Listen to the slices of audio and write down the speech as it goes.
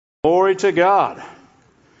Glory to God.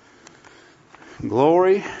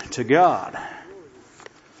 Glory to God.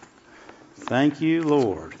 Thank you,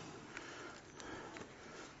 Lord.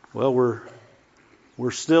 Well,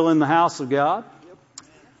 we're still in the house of God.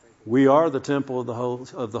 We are the temple of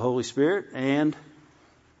the Holy Spirit, and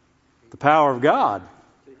the power of God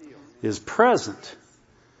is present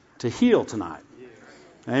to heal tonight.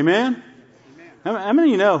 Amen? How many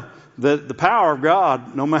of you know that the power of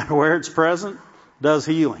God, no matter where it's present, does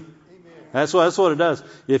healing? That's what it does.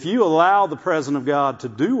 If you allow the presence of God to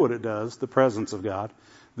do what it does, the presence of God,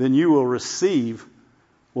 then you will receive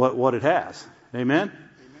what it has. Amen?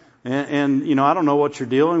 And you know, I don't know what you're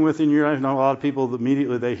dealing with in your life. I know a lot of people that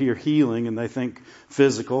immediately they hear healing and they think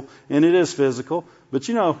physical, and it is physical. But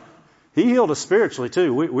you know, He healed us spiritually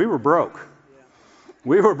too. We were broke.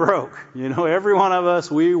 We were broke. You know, every one of us,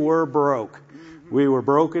 we were broke. We were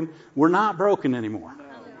broken. We're not broken anymore.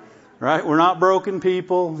 Right? We're not broken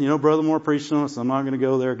people. You know, Brother Moore preached on us. I'm not going to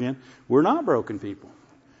go there again. We're not broken people.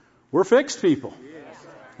 We're fixed people.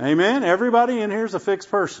 Amen? Everybody in here is a fixed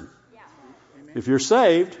person. If you're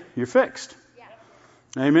saved, you're fixed.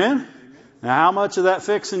 Amen? Now, how much of that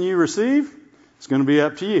fixing you receive, it's going to be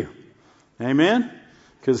up to you. Amen?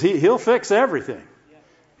 Because He'll fix everything.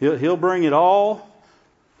 He'll bring it all.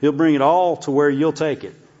 He'll bring it all to where you'll take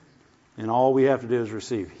it. And all we have to do is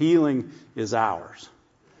receive. Healing is ours.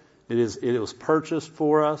 It was purchased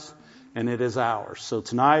for us, and it is ours. So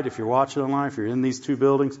tonight, if you're watching online, if you're in these two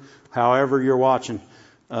buildings, however you're watching,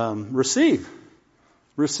 receive,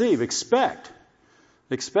 expect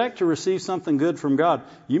to receive something good from God.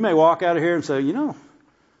 You may walk out of here and say, you know,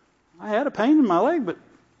 I had a pain in my leg, but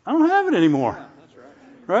I don't have it anymore.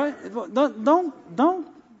 Yeah, that's right.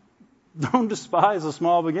 Don't despise a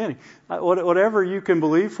small beginning. Whatever you can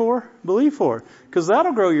believe for, because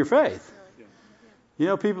that'll grow your faith. You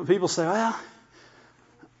know, people say, well,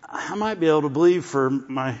 I might be able to believe for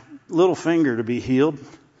my little finger to be healed.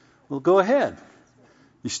 Well, go ahead.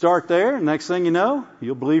 You start there, and next thing you know,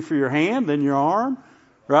 you'll believe for your hand, then your arm,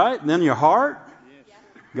 right? And then your heart.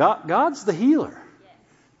 God's the healer.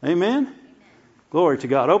 Amen? Glory to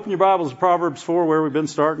God. Open your Bibles to Proverbs 4, where we've been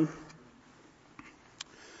starting.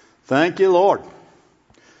 Thank you, Lord.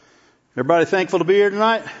 Everybody thankful to be here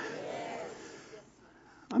tonight?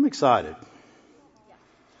 I'm excited.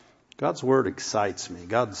 God's Word excites me.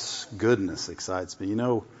 God's goodness excites me. You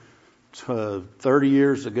know, 30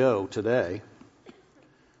 years ago today,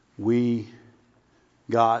 we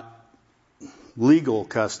got legal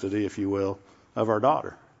custody, if you will, of our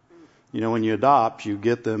daughter. You know, when you adopt, you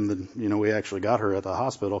get them, you know, we actually got her at the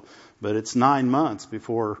hospital, but it's 9 months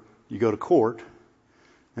before you go to court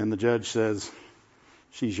and the judge says,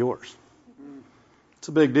 she's yours. It's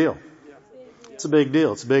a big deal. It's a big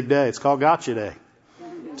deal. It's a big day. It's called Gotcha Day.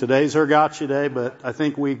 Today's her gotcha day, but I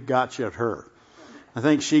think we gotcha'd her. I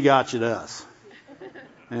think she gotcha'd us.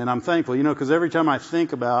 And I'm thankful, you know, because every time I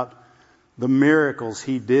think about the miracles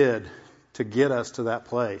He did to get us to that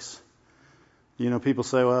place, you know, people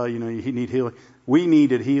say, well, you know, you need healing. We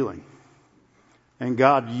needed healing. And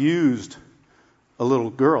God used a little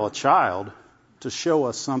girl, a child, to show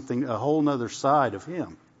us something, a whole nother side of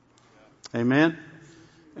Him. Amen?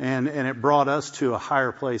 And it brought us to a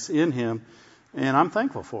higher place in Him. And I'm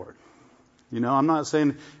thankful for it. You know, I'm not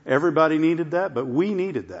saying everybody needed that, but we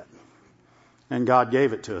needed that. And God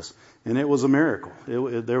gave it to us. And it was a miracle.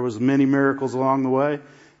 There was many miracles along the way.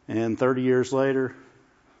 And 30 years later,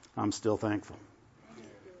 I'm still thankful.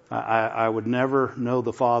 I would never know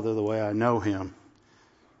the Father the way I know Him.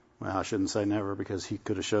 Well, I shouldn't say never, because He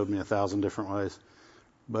could have showed me 1,000 different ways.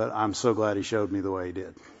 But I'm so glad He showed me the way He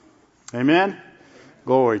did. Amen?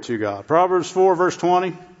 Glory to God. Proverbs 4, verse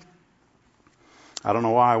 20. I don't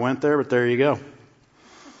know why I went there, but there you go.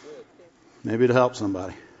 Maybe it'll help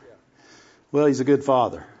somebody. Well, He's a good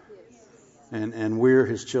Father. And we're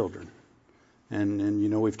His children. And you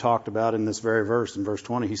know, we've talked about in this very verse, in verse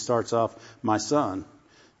 20, He starts off, my son.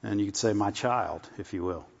 And you could say my child, if you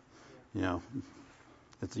will. You know,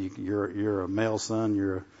 you're a male son,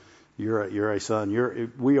 you're a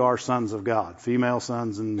son. We are sons of God, female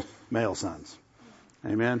sons and male sons.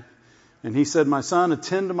 Amen. And He said, my son,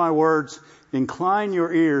 attend to my words, incline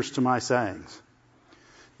your ears to my sayings.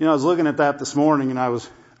 You know, I was looking at that this morning, and I was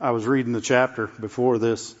reading the chapter before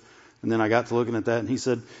this, and then I got to looking at that, and he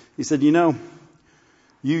said, you know,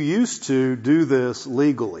 you used to do this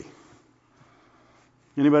legally.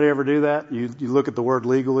 Anybody ever do that? You look at the word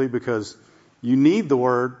legally because you need the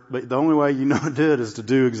word, but the only way you know to do it is to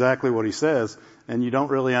do exactly what He says, and you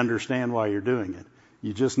don't really understand why you're doing it.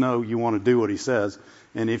 You just know you want to do what He says,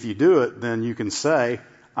 and if you do it, then you can say,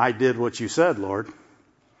 I did what you said, Lord.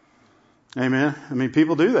 Amen. I mean,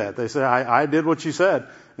 people do that. They say, I did what you said.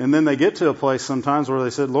 And then they get to a place sometimes where they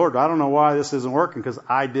said, Lord, I don't know why this isn't working because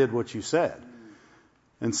I did what you said.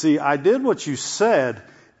 And see, I did what you said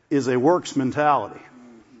is a works mentality.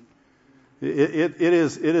 It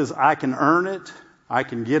is, I can earn it. I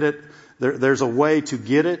can get it. There's a way to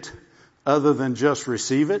get it other than just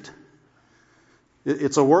receive it.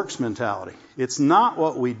 It's a works mentality. It's not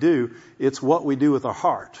what we do. It's what we do with our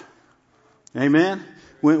heart. Amen.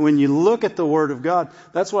 When you look at the Word of God,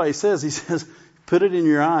 that's why he says, put it in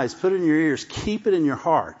your eyes, put it in your ears, keep it in your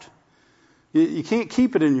heart. You can't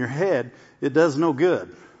keep it in your head. It does no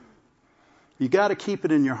good. You got to keep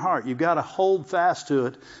it in your heart. You've got to hold fast to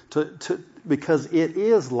it because it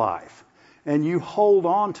is life. And you hold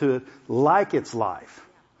on to it like it's life.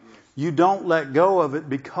 You don't let go of it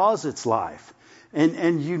because it's life.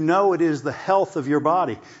 And you know it is the health of your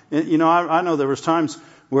body. And, you know, I know there was times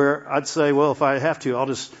where I'd say, well, if I have to, I'll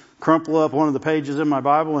just crumple up one of the pages in my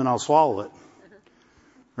Bible and I'll swallow it.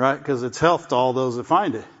 Right? Because it's health to all those that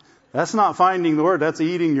find it. That's not finding the Word. That's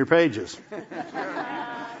eating your pages.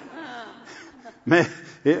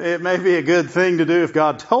 It may be a good thing to do if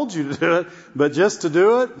God told you to do it, but just to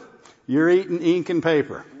do it, you're eating ink and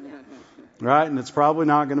paper. Right? And it's probably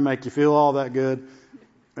not going to make you feel all that good.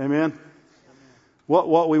 Amen?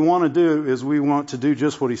 What we want to do is we want to do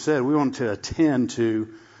just what he said. We want to attend to.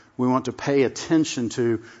 We want to pay attention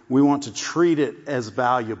to. We want to treat it as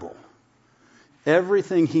valuable.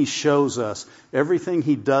 Everything he shows us, everything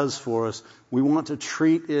he does for us, we want to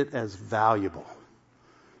treat it as valuable.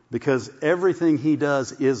 Because everything he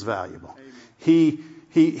does is valuable. He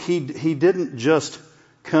didn't just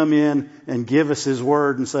come in and give us his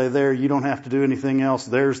word and say, there, you don't have to do anything else.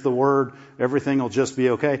 There's the word. Everything will just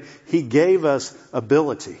be okay. He gave us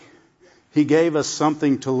ability. He gave us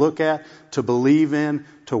something to look at, to believe in,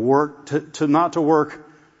 to work, to not to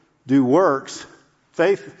work, do works.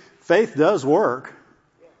 Faith does work,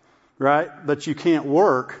 right? But you can't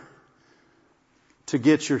work to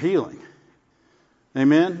get your healing.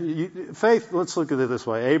 Amen? Faith, let's look at it this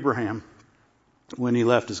way. Abraham, when he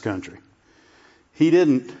left his country, he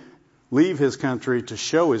didn't leave his country to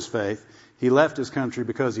show his faith. He left his country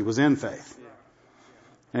because he was in faith.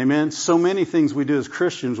 Amen? So many things we do as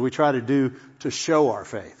Christians, we try to do to show our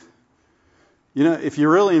faith. You know, if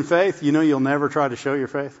you're really in faith, you know you'll never try to show your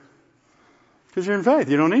faith. Because you're in faith.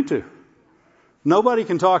 You don't need to. Nobody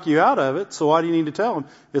can talk you out of it, so why do you need to tell them?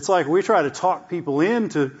 It's like we try to talk people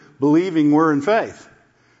into believing we're in faith.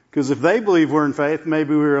 Because if they believe we're in faith,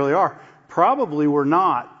 maybe we really are. Probably we're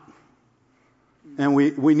not. And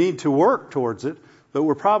we need to work towards it, but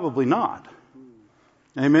we're probably not.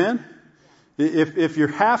 Amen? If you're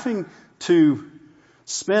having to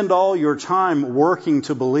spend all your time working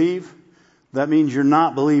to believe, that means you're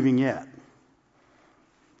not believing yet.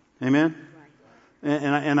 Amen?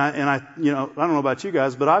 And I, you know, I don't know about you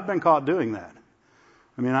guys, but I've been caught doing that.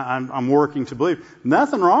 I mean, I'm working to believe.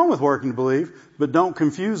 Nothing wrong with working to believe, but don't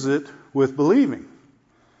confuse it with believing.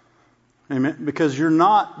 Amen? Because you're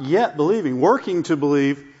not yet believing. Working to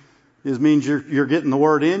believe means you're getting the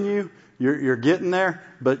word in you. You're getting there,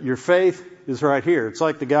 but your faith is right here. It's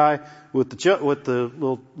like the guy with the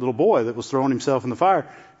little boy that was throwing himself in the fire.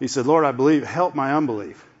 He said, Lord, I believe, help my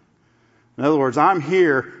unbelief. In other words, I'm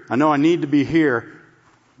here. I know I need to be here.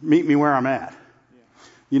 Meet me where I'm at.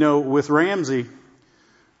 You know, with Ramsey,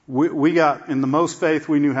 we got in the most faith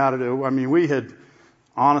we knew how to do. I mean, we had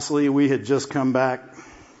just come back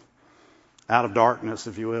out of darkness,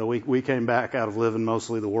 if you will. We came back out of living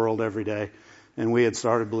mostly the world every day. And we had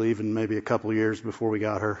started believing maybe a couple of years before we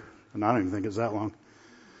got her. And I don't even think it was that long.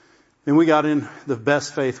 And we got in the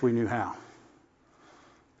best faith we knew how.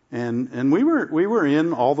 And we were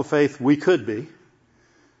in all the faith we could be.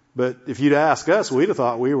 But if you'd ask us, we'd have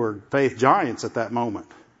thought we were faith giants at that moment.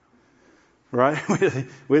 Right?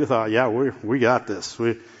 We'd have thought, yeah, we got this.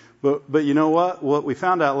 But you know what? What we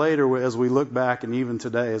found out later as we look back, and even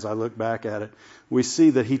today as I look back at it, we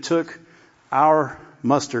see that he took our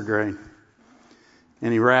mustard grain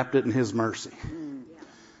and he wrapped it in his mercy.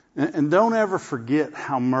 And don't ever forget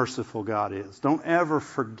how merciful God is. Don't ever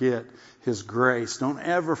forget his grace. Don't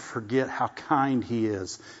ever forget how kind he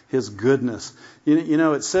is, his goodness. You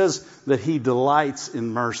know, it says that he delights in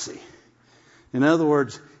mercy. In other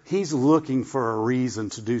words, he's looking for a reason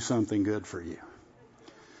to do something good for you.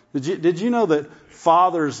 Did you know that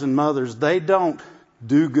fathers and mothers, they don't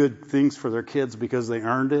do good things for their kids because they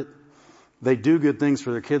earned it? They do good things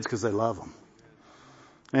for their kids because they love them.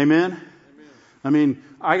 Amen? I mean,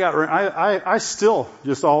 I still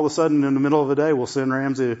just all of a sudden in the middle of the day will send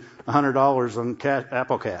Ramsey $100 on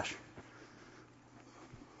Apple Cash.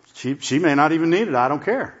 She may not even need it. I don't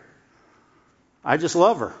care. I just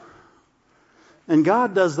love her. And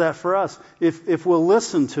God does that for us. If we'll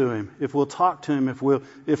listen to Him, if we'll talk to Him, if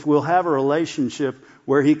we'll have a relationship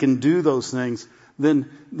where He can do those things, then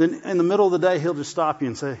in the middle of the day, He'll just stop you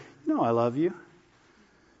and say, I love you.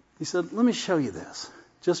 He said, let me show you this.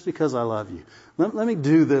 Just because I love you. Let me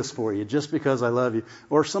do this for you just because I love you.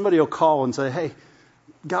 Or somebody will call and say, hey,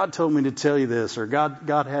 God told me to tell you this, or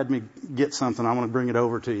God had me get something. I want to bring it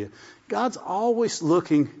over to you. God's always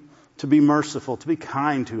looking to be merciful, to be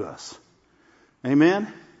kind to us.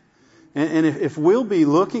 Amen? And if we'll be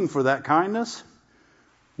looking for that kindness,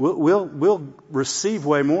 we'll receive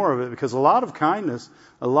way more of it, because a lot of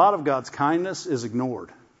God's kindness is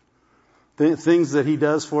ignored. Things that He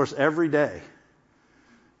does for us every day.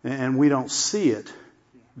 And we don't see it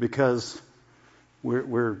because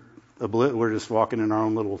we're just walking in our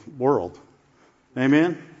own little world.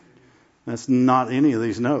 Amen? That's not any of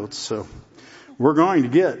these notes. So we're going to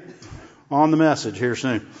get on the message here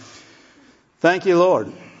soon. Thank you,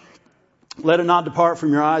 Lord. Let it not depart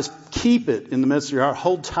from your eyes. Keep it in the midst of your heart.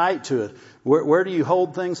 Hold tight to it. Where do you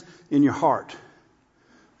hold things? In your heart.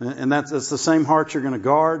 And that's the same heart you're going to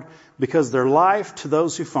guard, because they're life to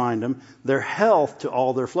those who find them, their health to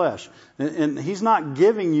all their flesh. And He's not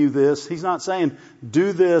giving you this. He's not saying,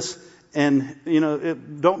 do this and,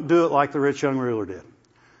 don't do it like the rich young ruler did.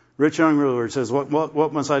 Rich young ruler says,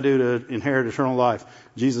 what must I do to inherit eternal life?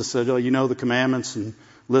 Jesus said, you know the commandments, and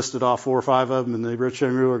listed off 4 or 5 of them. And the rich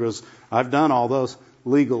young ruler goes, I've done all those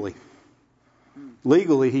legally.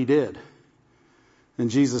 Legally, he did. And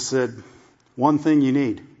Jesus said, one thing you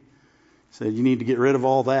need. He said, you need to get rid of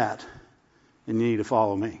all that, and you need to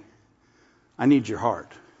follow me. I need your heart.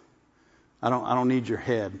 I don't need your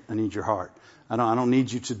head. I need your heart. I don't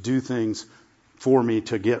need you to do things for me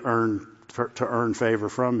to earn favor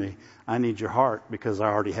from me. I need your heart, because I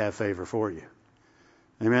already have favor for you.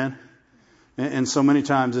 Amen. And so many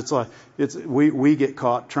times we get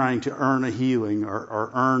caught trying to earn a healing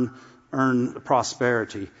or earn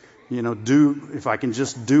prosperity. If I can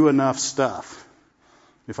just do enough stuff.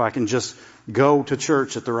 If I can just go to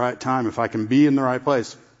church at the right time, if I can be in the right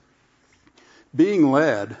place. Being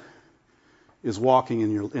led is walking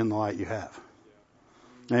in the light you have.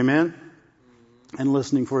 Amen? And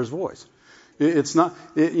listening for His voice. It's not,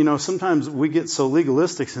 sometimes we get so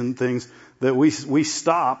legalistic in things that we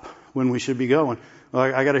stop when we should be going. Well,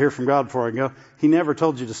 I got to hear from God before I can go. He never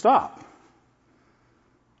told you to stop.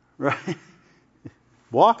 Right?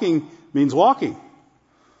 Walking means walking.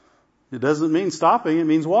 It doesn't mean stopping. It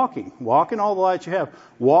means walking. Walk in all the light you have.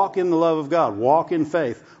 Walk in the love of God. Walk in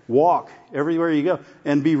faith. Walk everywhere you go.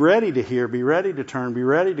 And be ready to hear. Be ready to turn. Be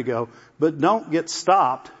ready to go. But don't get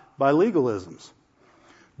stopped by legalisms.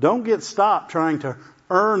 Don't get stopped trying to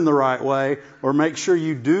earn the right way or make sure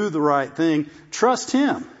you do the right thing. Trust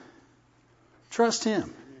Him. Trust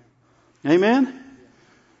Him. Amen?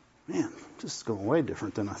 Man, this is going way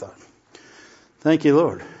different than I thought. Thank you,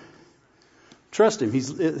 Lord. Trust Him.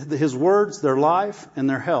 His words, their life, and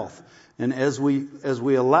their health. And as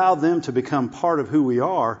we allow them to become part of who we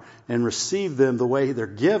are and receive them the way they're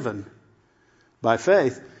given by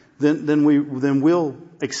faith, then we'll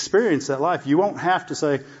experience that life. You won't have to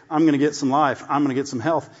say, I'm going to get some life, I'm going to get some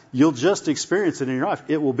health. You'll just experience it in your life.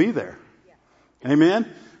 It will be there. Yeah. Amen?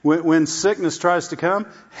 When sickness tries to come,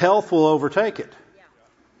 health will overtake it.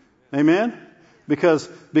 Yeah. Amen? Because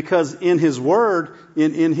in His Word,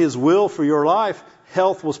 in His will for your life,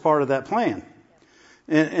 health was part of that plan.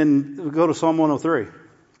 And go to Psalm 103.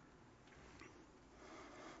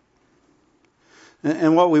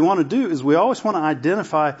 And what we want to do is we always want to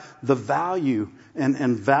identify the value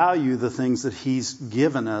and value the things that He's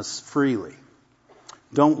given us freely.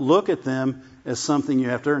 Don't look at them as something you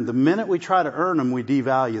have to earn. The minute we try to earn them, we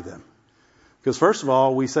devalue them. Because first of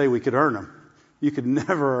all, we say we could earn them. You could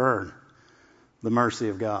never earn the mercy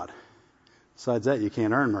of God. Besides that, you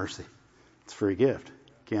can't earn mercy. It's a free gift.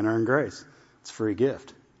 You can't earn grace. It's a free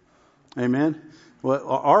gift. Amen? Well,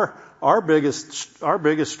 our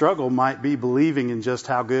biggest struggle might be believing in just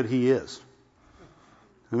how good He is.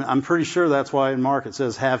 I'm pretty sure that's why in Mark it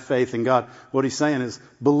says, have faith in God. What He's saying is,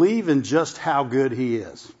 believe in just how good He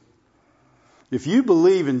is. If you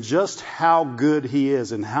believe in just how good He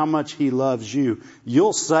is and how much He loves you,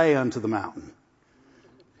 you'll say unto the mountain.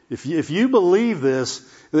 If you believe this,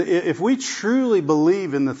 if we truly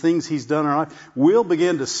believe in the things He's done in our life, we'll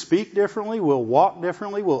begin to speak differently, we'll walk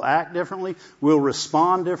differently, we'll act differently, we'll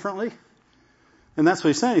respond differently. And that's what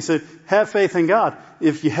He's saying. He said, have faith in God.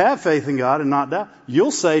 If you have faith in God and not doubt,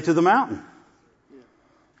 you'll say to the mountain.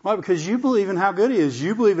 Why? Because you believe in how good He is.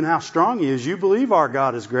 You believe in how strong He is. You believe our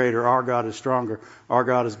God is greater, our God is stronger, our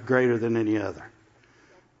God is greater than any other.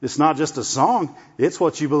 It's not just a song. It's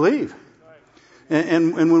what you believe.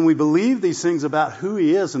 And when we believe these things about who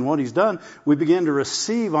He is and what He's done, we begin to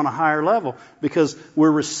receive on a higher level because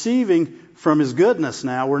we're receiving from His goodness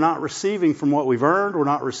now. We're not receiving from what we've earned. We're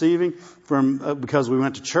not receiving from because we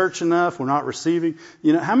went to church enough. We're not receiving.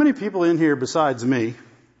 You know, how many people in here besides me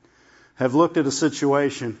have looked at a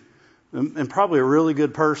situation and probably a really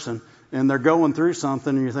good person and they're going through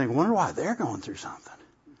something and you think, I wonder why they're going through something.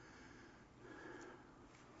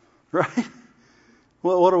 Right?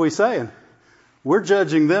 Well, what are we saying? We're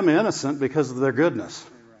judging them innocent because of their goodness,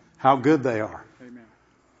 how good they are. Amen.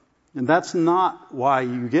 And that's not why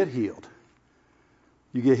you get healed.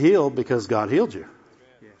 You get healed because God healed you.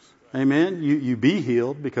 Yes. Amen. You be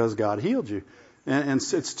healed because God healed you. And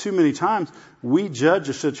it's too many times we judge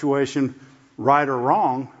a situation right or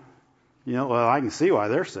wrong. You know, well, I can see why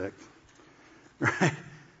they're sick. Right?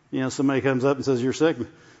 You know, somebody comes up and says, you're sick.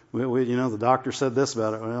 You know, the doctor said this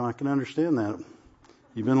about it. Well, I can understand that.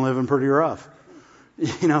 You've been living pretty rough.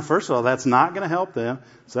 You know, first of all, that's not going to help them.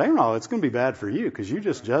 Second of all, it's going to be bad for you because you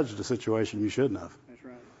just judged a situation you shouldn't have. That's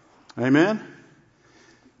right. Amen?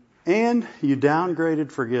 And you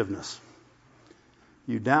downgraded forgiveness.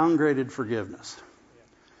 You downgraded forgiveness.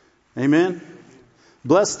 Amen?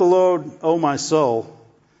 Bless the Lord, O my soul,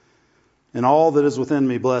 and all that is within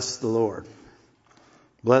me, bless the Lord.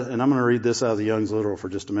 And I'm going to read this out of the Young's Literal for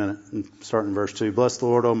just a minute, starting in verse 2. Bless the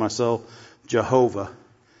Lord, O my soul, Jehovah,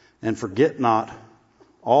 and forget not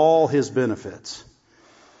all His benefits.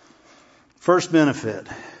 First benefit,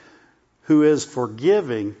 who is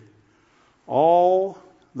forgiving all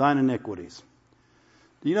thine iniquities.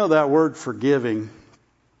 Do you know that word forgiving?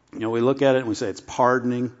 You know, we look at it and we say it's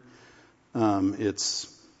pardoning. It's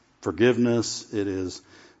forgiveness. It is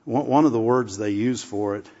one of the words they use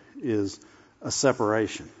for it is a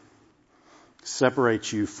separation.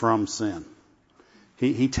 Separates you from sin.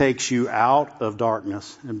 He takes you out of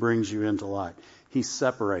darkness and brings you into light. He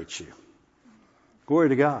separates you. Glory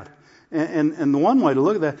to God. And the one way to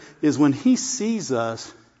look at that is when He sees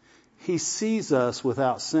us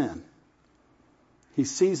without sin. He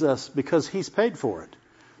sees us because He's paid for it.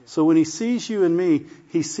 So when He sees you and me,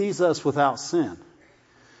 He sees us without sin.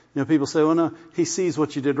 You know, people say, well, no, He sees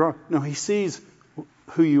what you did wrong. No, He sees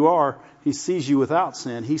who you are. He sees you without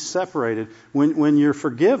sin. He's separated. When you're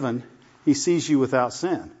forgiven, He sees you without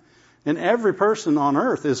sin. And every person on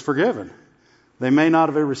earth is forgiven. They may not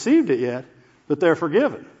have received it yet, but they're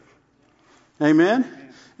forgiven. Amen?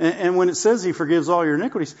 And when it says He forgives all your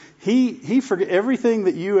iniquities, He everything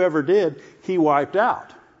that you ever did, He wiped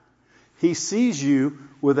out. He sees you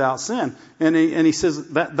without sin. And he says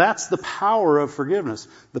that's the power of forgiveness.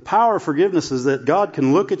 The power of forgiveness is that God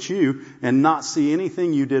can look at you and not see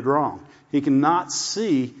anything you did wrong. He cannot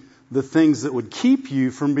see the things that would keep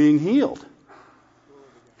you from being healed.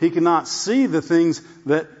 He cannot see the things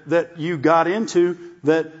that you got into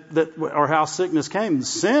that or how sickness came.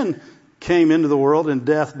 Sin came into the world and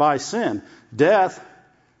death by sin. Death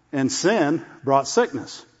and sin brought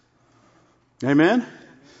sickness. Amen?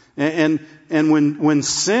 And when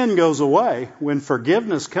sin goes away, when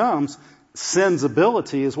forgiveness comes, sin's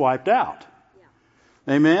ability is wiped out.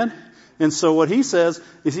 Amen? And so what He says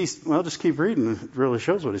is just keep reading. It really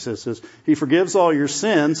shows what He says. It says, He forgives all your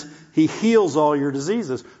sins. He heals all your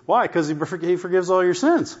diseases. Why? Because He forgives all your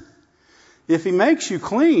sins. If He makes you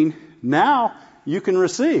clean, now you can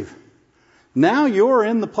receive. Now you're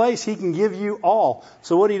in the place He can give you all.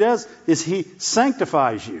 So what He does is He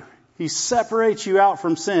sanctifies you. He separates you out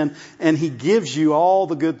from sin and He gives you all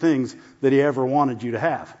the good things that He ever wanted you to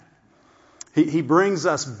have. He brings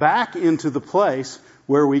us back into the place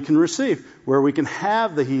where we can receive, where we can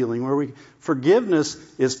have the healing, forgiveness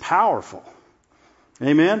is powerful.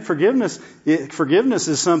 Amen? Forgiveness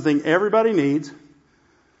is something everybody needs,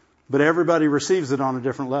 but everybody receives it on a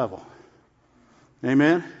different level.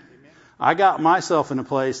 Amen? I got myself in a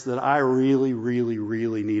place that I really, really,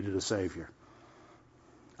 really needed a Savior.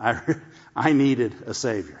 I needed a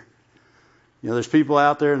Savior. You know, there's people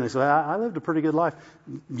out there and they say, I lived a pretty good life.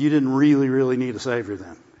 You didn't really, really need a Savior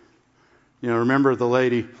then. You know, remember the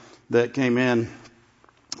lady that came in,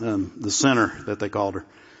 the sinner that they called her,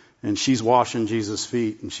 and she's washing Jesus'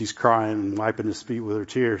 feet and she's crying and wiping His feet with her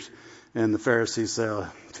tears. And the Pharisees say,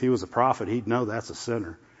 if He was a prophet, He'd know that's a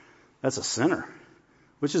sinner. That's a sinner,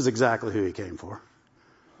 which is exactly who He came for.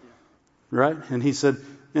 Right? And He said,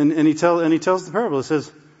 and He tells the parable.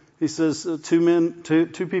 He says,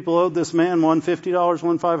 two people owed this man, one $50,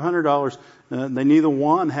 one $500. They neither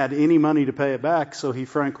one had any money to pay it back, so He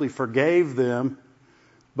frankly forgave them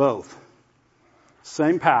both.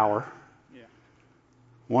 Same power. Yeah.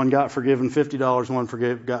 One got forgiven $50, one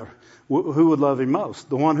who would love him most?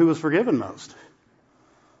 The one who was forgiven most.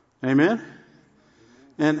 Amen?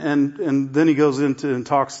 And then he goes into and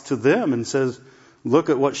talks to them and says, look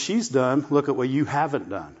at what she's done, look at what you haven't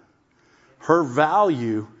done. Her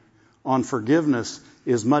value on forgiveness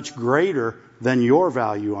is much greater than your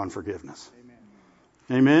value on forgiveness.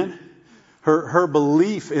 Amen? Her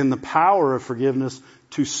belief in the power of forgiveness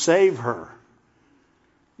to save her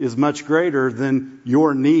is much greater than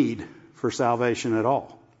your need for salvation at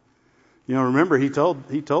all. You know, remember he told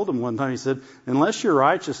them one time, he said, unless your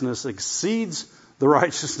righteousness exceeds the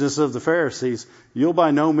righteousness of the Pharisees, you'll by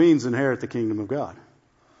no means inherit the kingdom of God.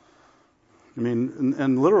 I mean,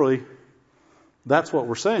 and literally, that's what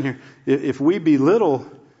we're saying here. If we belittle,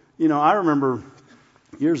 you know, I remember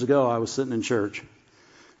years ago I was sitting in church,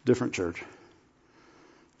 different church,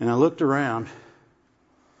 and I looked around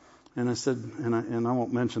and I said, and I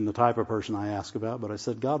won't mention the type of person I asked about, but I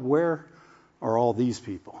said, God, where are all these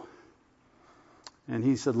people? And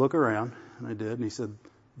he said, look around. And I did. And he said,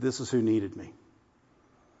 this is who needed me.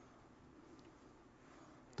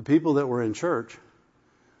 The people that were in church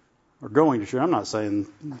are going to church. I'm not saying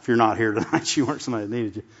if you're not here tonight, you weren't somebody that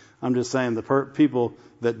needed you. I'm just saying the people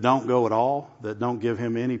that don't go at all, that don't give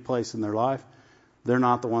him any place in their life, they're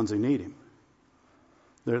not the ones who need him.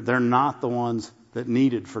 They're not the ones that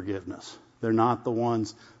needed forgiveness. They're not the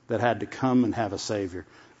ones that had to come and have a Savior.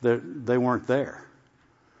 They weren't there.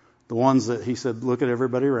 The ones that he said, look at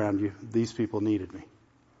everybody around you. These people needed me.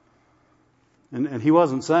 And he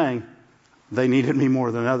wasn't saying they needed me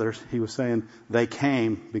more than others. He was saying they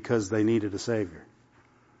came because they needed a Savior.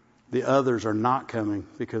 The others are not coming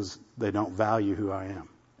because they don't value who I am.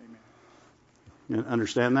 Amen. You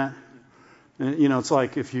understand that? And, you know, it's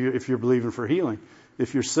like if you're believing for healing.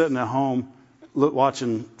 If you're sitting at home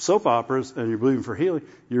watching soap operas and you're believing for healing,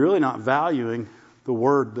 you're really not valuing the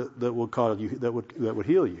word that would call you, that would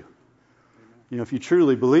heal you. You know, if you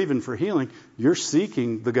truly believe in for healing, you're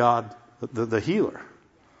seeking the God, the healer.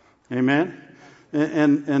 Amen?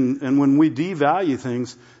 And when we devalue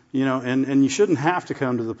things, you know, and you shouldn't have to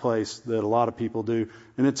come to the place that a lot of people do.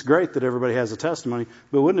 And it's great that everybody has a testimony,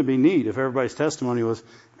 but wouldn't it be neat if everybody's testimony was,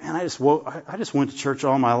 man, I just went to church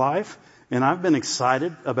all my life, and I've been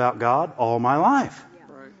excited about God all my life. Yeah.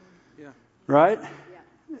 Right? Yeah. Right?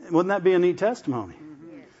 Yeah. Wouldn't that be a neat testimony?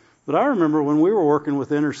 Mm-hmm. But I remember when we were working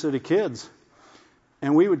with inner city kids,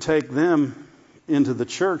 and we would take them into the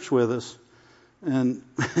church with us, and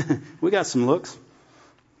we got some looks.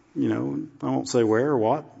 You know, I won't say where or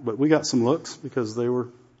what, but we got some looks because there were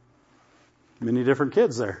many different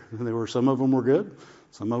kids there. And some of them were good,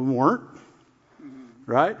 some of them weren't. Mm-hmm.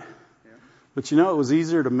 Right? Yeah. But you know, it was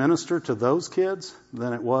easier to minister to those kids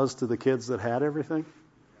than it was to the kids that had everything.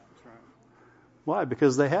 That's right. Why?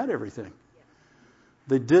 Because they had everything.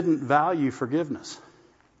 They didn't value forgiveness.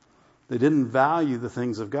 They didn't value the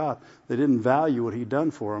things of God. They didn't value what He'd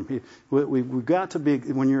done for them. We've got to be,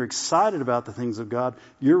 when you're excited about the things of God,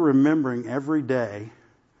 you're remembering every day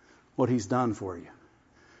what He's done for you.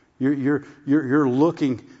 You're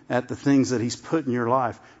looking at the things that He's put in your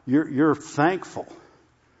life. You're thankful.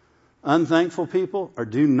 Unthankful people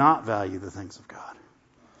do not value the things of God.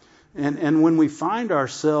 And when we find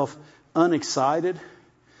ourselves unexcited,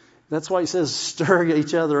 that's why he says, stir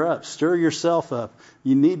each other up. Stir yourself up.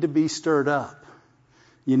 You need to be stirred up.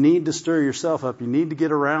 You need to stir yourself up. You need to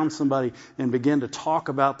get around somebody and begin to talk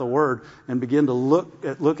about the Word and begin to look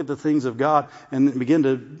at the things of God and begin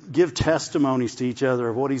to give testimonies to each other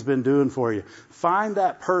of what He's been doing for you. Find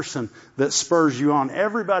that person that spurs you on.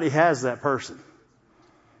 Everybody has that person.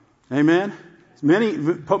 Amen?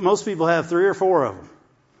 Most people have 3 or 4 of them.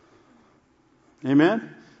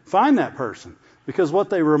 Amen? Find that person. Because what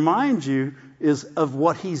they remind you is of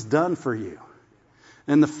what He's done for you.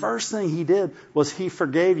 And the first thing He did was He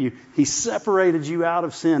forgave you. He separated you out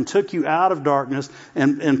of sin, took you out of darkness,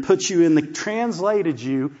 and put you translated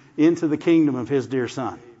you into the kingdom of His dear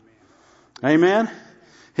Son. Amen?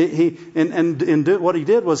 What He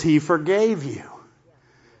did was He forgave you.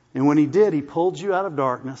 And when He did, He pulled you out of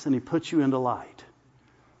darkness and He put you into light.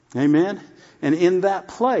 Amen? And in that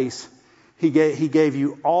place, He gave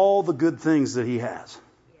you all the good things that He has.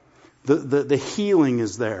 The healing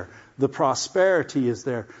is there. The prosperity is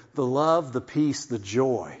there. The love, the peace, the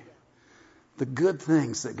joy. The good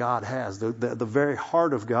things that God has. The very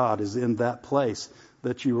heart of God is in that place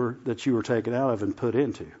that you were taken out of and put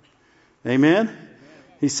into. Amen?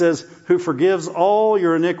 He says, who forgives all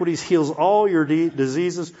your iniquities, heals all your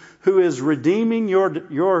diseases, who is redeeming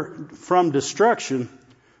your from destruction. I'm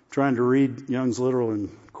trying to read Young's Literal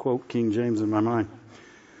and quote King James in my mind.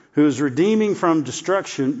 Who is redeeming from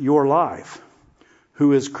destruction your life,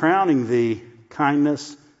 who is crowning thee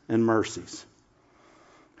kindness and mercies,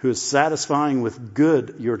 who is satisfying with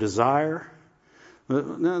good your desire.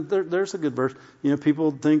 There's a good verse.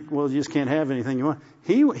 People think, well, you just can't have anything you want.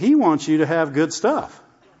 He wants you to have good stuff.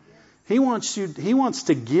 He wants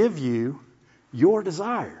to give you your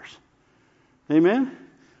desires. Amen?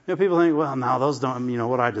 People think, well, no, those don't,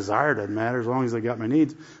 what I desire doesn't matter as long as they got my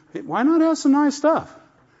needs. Why not have some nice stuff?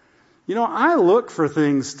 I look for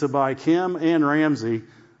things to buy Kim and Ramsey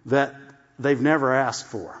that they've never asked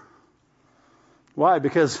for. Why?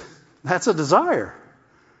 Because that's a desire.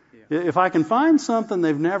 Yeah. If I can find something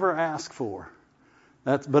they've never asked for,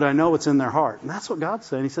 but I know it's in their heart. And that's what God's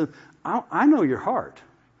saying. He said, I know your heart.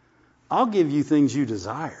 I'll give you things you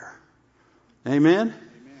desire. Amen?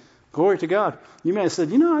 Glory to God. You may have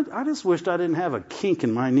said, I just wished I didn't have a kink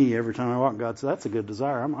in my knee every time I walk. God said, that's a good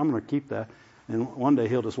desire. I'm going to keep that. And one day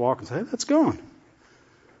He'll just walk and say, hey, that's gone.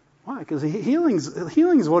 Why? Because healing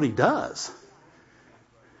is what He does.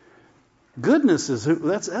 Goodness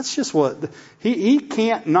that's just what He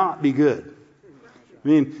can't not be good. I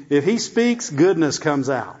mean, if He speaks, goodness comes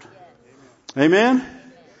out. Amen?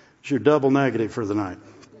 It's your double negative for the night.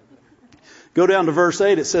 Go down to verse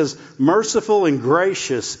 8. It says, merciful and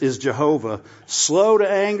gracious is Jehovah, slow to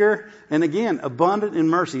anger, and again, abundant in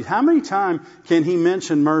mercy. How many times can He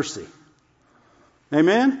mention mercy?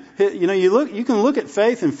 Amen? You can look at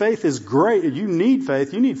faith, and faith is great. You need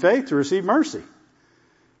faith. You need faith to receive mercy.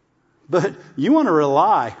 But you want to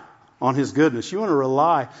rely on His goodness. You want to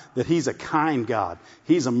rely that He's a kind God.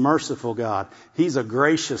 He's a merciful God. He's a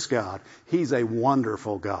gracious God. He's a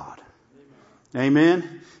wonderful God.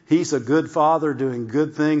 Amen? He's a good Father doing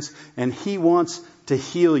good things, and He wants to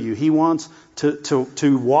heal you. He wants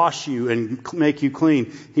to wash you and make you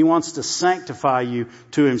clean. He wants to sanctify you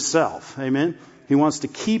to Himself. Amen? He wants to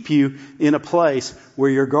keep you in a place where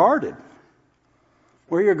you're guarded.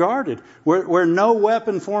 Where you're guarded. Where no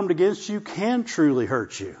weapon formed against you can truly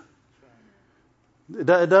hurt you. It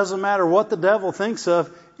doesn't matter what the devil thinks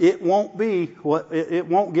of. It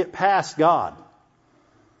won't get past God.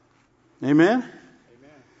 Amen?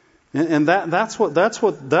 And that's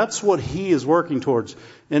what He is working towards.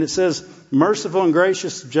 And it says, merciful and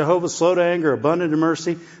gracious, Jehovah, slow to anger, abundant in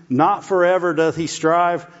mercy. Not forever doth He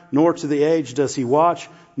strive, nor to the age does He watch,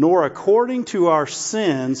 nor according to our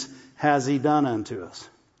sins has He done unto us.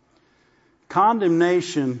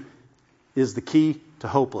 Condemnation is the key to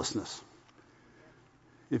hopelessness.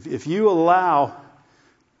 If you allow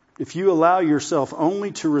yourself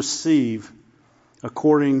only to receive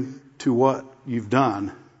according to what you've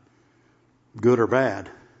done, good or bad,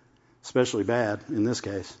 especially bad in this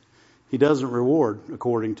case, He doesn't reward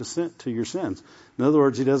according to your sins. In other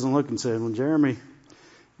words, He doesn't look and say, well, Jeremy,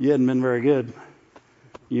 you hadn't been very good.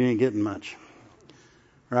 You ain't getting much.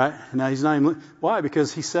 Right? Now He's not even, why?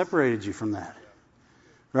 Because He separated you from that.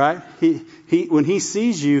 Right? When He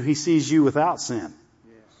sees you without sin.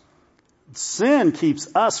 Sin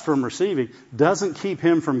keeps us from receiving, doesn't keep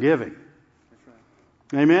Him from giving.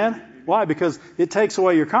 Amen? Why? Because it takes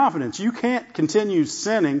away your confidence. You can't continue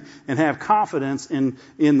sinning and have confidence in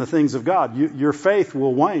the things of God. Your faith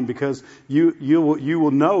will wane because you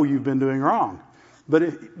will know you've been doing wrong.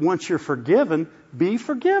 But once you're forgiven, be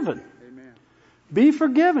forgiven. Amen. Be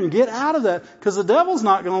forgiven. Get out of that, because the devil's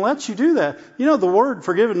not going to let you do that. The word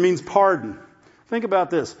forgiven means pardon. Think about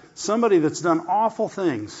this. Somebody that's done awful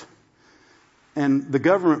things and the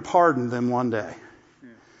government pardoned them one day.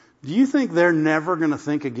 Do you think they're never going to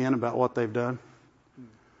think again about what they've done?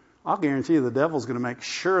 I'll guarantee you the devil's going to make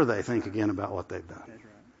sure they think again about what they've done.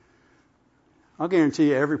 I'll guarantee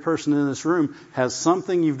you every person in this room has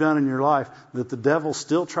something you've done in your life that the devil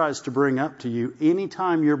still tries to bring up to you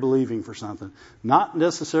anytime you're believing for something. Not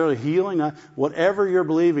necessarily healing, whatever you're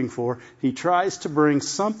believing for, he tries to bring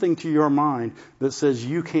something to your mind that says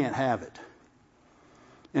you can't have it.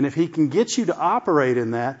 And if he can get you to operate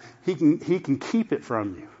in that, he can keep it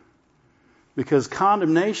from you. Because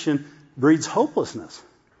condemnation breeds hopelessness.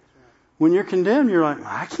 When you're condemned, you're like,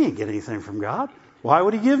 I can't get anything from God. Why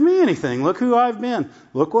would He give me anything? Look who I've been.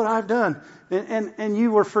 Look what I've done. And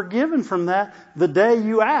you were forgiven from that the day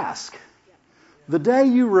you asked. The day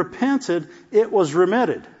you repented, it was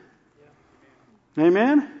remitted.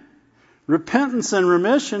 Amen? Repentance and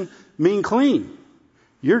remission mean clean.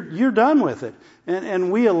 You're done with it.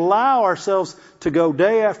 And we allow ourselves to go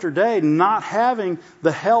day after day not having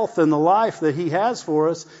the health and the life that He has for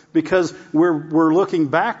us because we're looking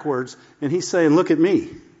backwards, and He's saying, look at me.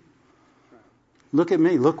 Look at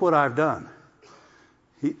me. Look what I've done.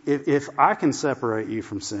 If I can separate you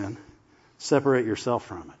from sin, separate yourself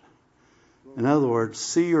from it. In other words,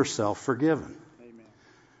 see yourself forgiven.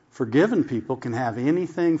 Forgiven people can have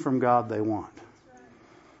anything from God they want.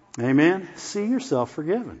 Amen? See yourself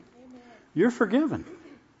forgiven. You're forgiven.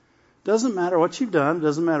 Doesn't matter what you've done.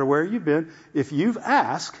 Doesn't matter where you've been. If you've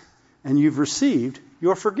asked and you've received,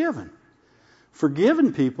 you're forgiven.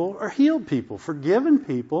 Forgiven people are healed people. Forgiven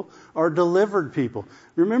people are delivered people.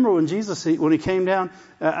 Remember when Jesus, when he came down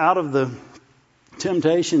out of the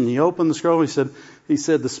temptation, he opened the scroll, he said,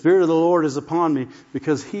 the Spirit of the Lord is upon me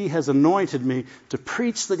because he has anointed me to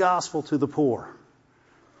preach the gospel to the poor.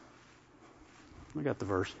 I got the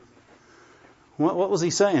verse. What was he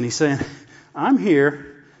saying? He's saying, I'm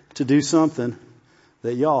here to do something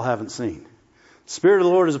that y'all haven't seen. Spirit of the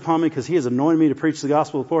Lord is upon me because he has anointed me to preach the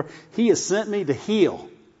gospel to the poor. He has sent me to heal.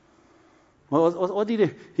 Well, what did he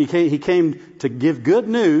do? He came to give good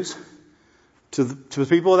news to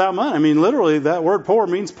people without money. I mean, literally, that word poor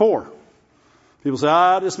means poor. People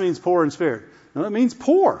say, this means poor in spirit. No, it means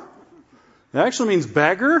poor. It actually means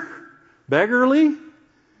beggarly.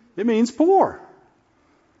 It means poor.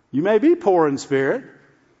 You may be poor in spirit,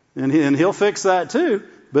 and he'll fix that too.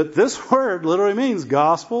 But this word literally means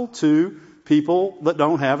gospel to people that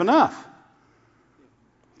don't have enough.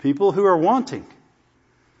 People who are wanting.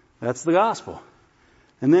 That's the gospel.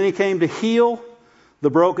 And then he came to heal the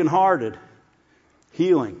brokenhearted.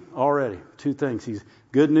 Healing already. Two things. He's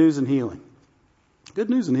good news and healing. Good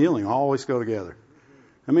news and healing always go together.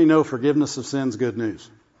 I mean, no, forgiveness of sins, good news.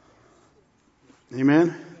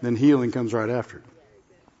 Amen? Then healing comes right after it.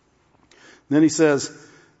 Then he says,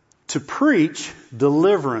 to preach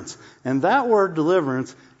deliverance. And that word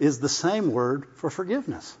deliverance is the same word for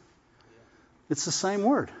forgiveness. It's the same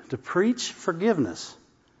word. To preach forgiveness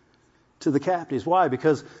to the captives. Why?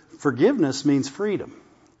 Because forgiveness means freedom.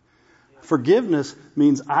 Forgiveness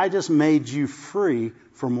means I just made you free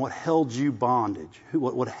from what held you bondage,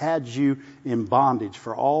 what had you in bondage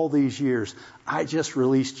for all these years. I just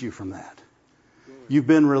released you from that. You've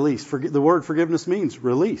been released. The word forgiveness means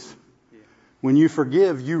release. When you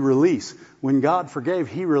forgive, you release. When God forgave,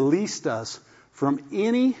 he released us from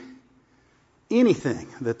anything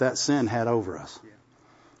that sin had over us.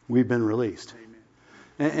 We've been released.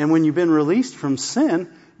 And when you've been released from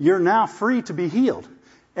sin, you're now free to be healed.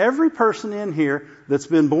 Every person in here that's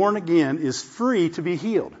been born again is free to be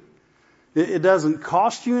healed. It doesn't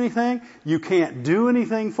cost you anything. You can't do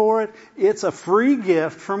anything for it. It's a free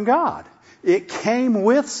gift from God. It came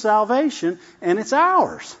with salvation, and it's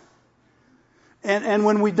ours. And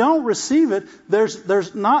when we don't receive it,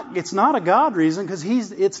 it's not a God reason, because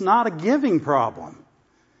it's not a giving problem.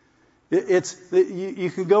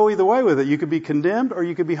 You can go either way with it. You could be condemned or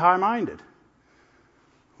you could be high-minded.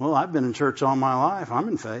 Well, I've been in church all my life. I'm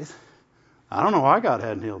in faith. I don't know why God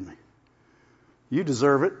hadn't healed me. You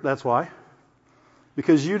deserve it. That's why.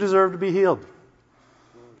 Because you deserve to be healed.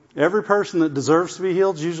 Every person that deserves to be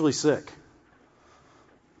healed is usually sick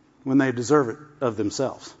when they deserve it of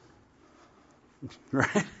themselves.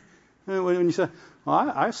 Right? When you say,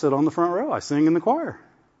 well, I sit on the front row. I sing in the choir.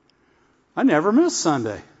 I never miss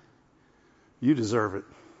Sunday. You deserve it.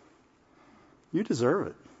 You deserve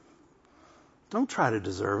it. Don't try to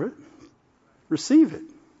deserve it. Receive it.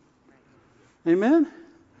 Amen?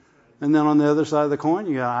 And then on the other side of the coin,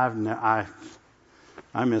 you go, I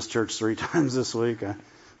missed church 3 times this week.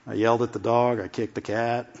 I yelled at the dog. I kicked the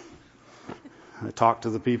cat. I talked to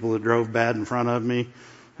the people that drove bad in front of me.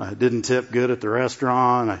 I didn't tip good at the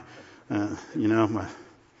restaurant. I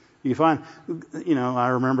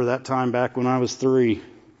remember that time back when I was 3.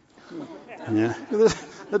 Yeah.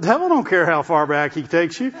 The devil don't care how far back he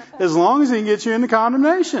takes you, as long as he can get you into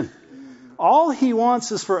condemnation. All he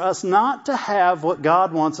wants is for us not to have what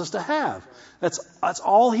God wants us to have. That's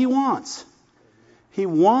all he wants. He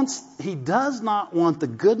does not want the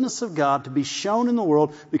goodness of God to be shown in the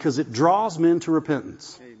world, because it draws men to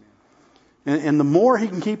repentance. And the more he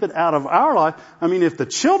can keep it out of our life, I mean, if the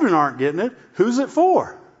children aren't getting it, who's it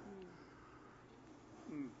for?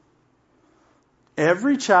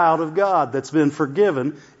 Every child of God that's been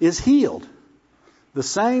forgiven is healed. The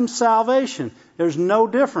same salvation. There's no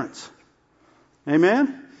difference.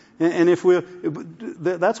 Amen? And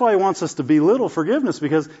that's why he wants us to belittle forgiveness,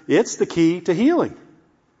 because it's the key to healing.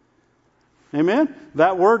 Amen?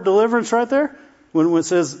 That word deliverance right there, when it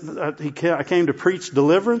says, I came to preach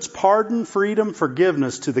deliverance, pardon, freedom,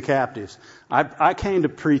 forgiveness to the captives. I came to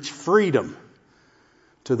preach freedom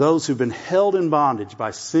to those who've been held in bondage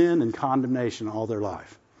by sin and condemnation all their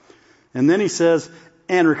life. And then he says,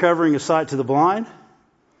 and recovering of sight to the blind,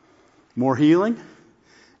 more healing,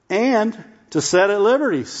 and to set at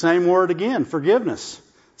liberty, same word again, forgiveness.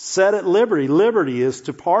 Set at liberty. Liberty is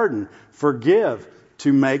to pardon, forgive,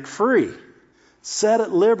 to make free. Set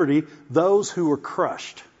at liberty those who were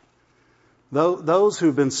crushed. Those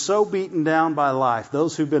who've been so beaten down by life,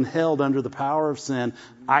 those who've been held under the power of sin,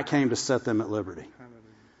 I came to set them at liberty.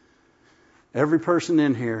 Every person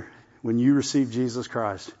in here, when you received Jesus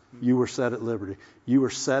Christ, you were set at liberty. You were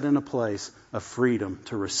set in a place of freedom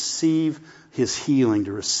to receive His healing,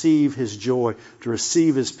 to receive His joy, to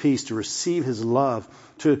receive His peace, to receive His love,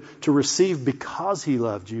 to receive because He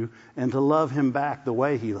loved you, and to love Him back the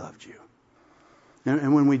way He loved you.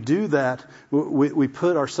 And when we do that, we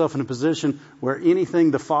put ourselves in a position where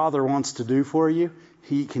anything the Father wants to do for you,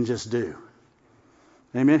 He can just do.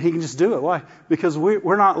 Amen? He can just do it. Why? Because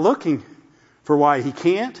we're not looking for why He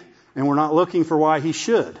can't, and we're not looking for why He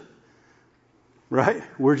should. Right?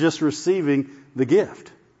 We're just receiving the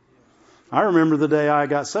gift. I remember the day I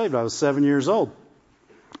got saved. I was 7 years old.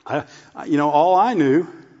 All I knew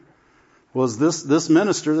was this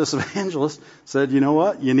minister, this evangelist, said, you know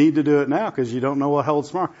what? You need to do it now because you don't know what holds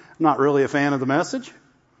tomorrow. I'm not really a fan of the message.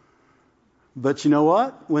 But you know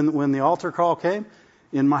what? When the altar call came,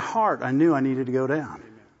 in my heart, I knew I needed to go down.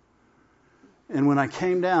 And when I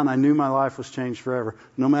came down, I knew my life was changed forever.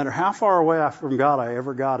 No matter how far away from God I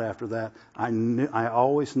ever got after that, I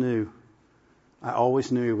always knew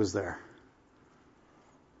He was there.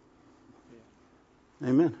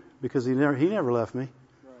 Amen. Because He never left me.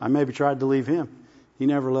 I maybe tried to leave Him. He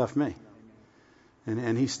never left me.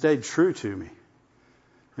 And He stayed true to me.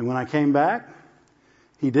 And when I came back,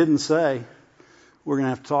 He didn't say, we're going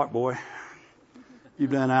to have to talk, boy. You've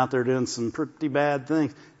been out there doing some pretty bad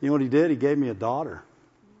things. You know what He did? He gave me a daughter.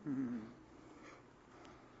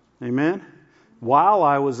 Amen? While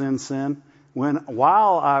I was in sin,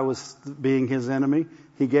 while I was being His enemy,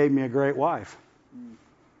 He gave me a great wife.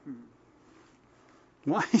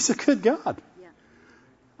 Well, He's a good God.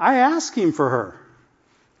 I asked Him for her.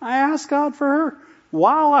 I asked God for her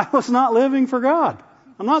while I was not living for God.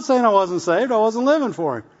 I'm not saying I wasn't saved. I wasn't living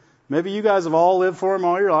for Him. Maybe you guys have all lived for Him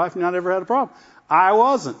all your life and not ever had a problem. I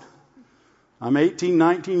wasn't. I'm 18,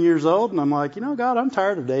 19 years old, and I'm like, God, I'm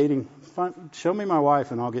tired of dating. Show me my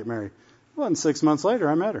wife, and I'll get married. Well, and 6 months later,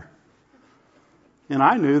 I met her. And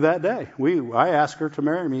I knew that day. I asked her to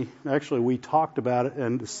marry me. Actually, we talked about it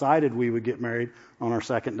and decided we would get married on our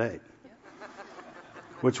second date,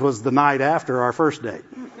 which was the night after our first date.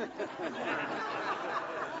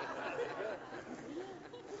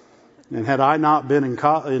 And had I not been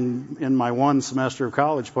in my one semester of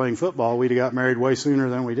college playing football, we'd have got married way sooner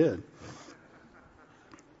than we did.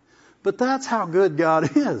 But that's how good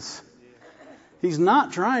God is. He's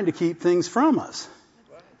not trying to keep things from us.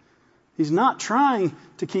 He's not trying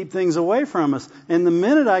to keep things away from us. And the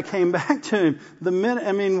minute I came back to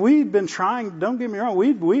Him, we'd been trying, don't get me wrong,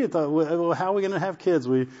 we had thought, well, how are we going to have kids?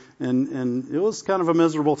 And it was kind of a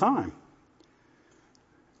miserable time.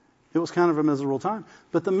 It was kind of a miserable time.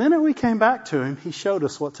 But the minute we came back to Him, He showed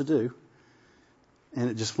us what to do. And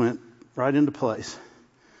it just went right into place.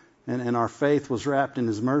 And our faith was wrapped in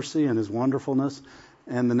His mercy and His wonderfulness.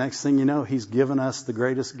 And the next thing you know, He's given us the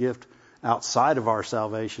greatest gift outside of our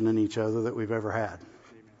salvation in each other that we've ever had.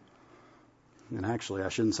 And actually, I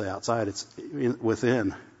shouldn't say outside. It's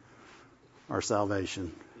within our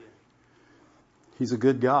salvation. He's a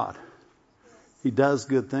good God. He does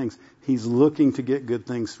good things. He's looking to get good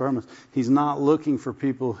things from us. He's not looking for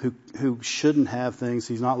people who shouldn't have things.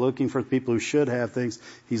 He's not looking for people who should have things.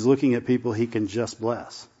 He's looking at people He can just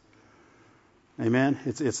bless. Amen?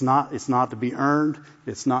 It's not to be earned.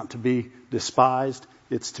 It's not to be despised.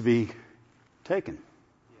 It's to be taken.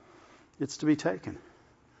 It's to be taken.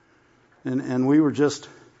 And we were just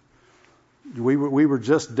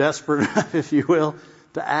desperate enough, if you will,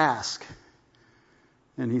 to ask.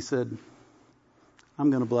 And He said, I'm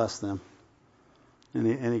going to bless them.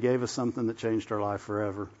 And He gave us something that changed our life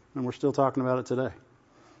forever. And we're still talking about it today.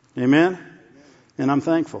 Amen? And I'm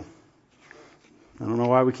thankful. I don't know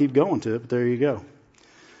why we keep going to it, but there you go.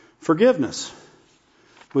 Forgiveness.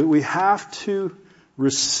 We have to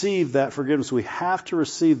receive that forgiveness. We have to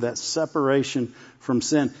receive that separation from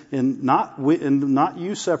sin. And not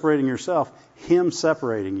you separating yourself, Him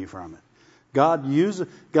separating you from it.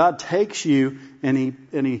 God takes you and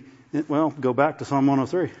He go back to Psalm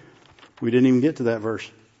 103. We didn't even get to that verse.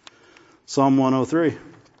 Psalm 103,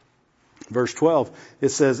 verse 12. It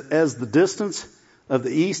says, as the distance of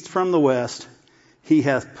the east from the west, He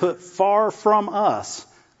hath put far from us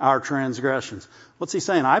our transgressions. What's He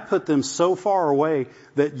saying? I put them so far away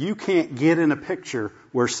that you can't get in a picture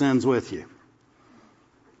where sin's with you.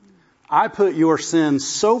 I put your sin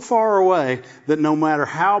so far away that no matter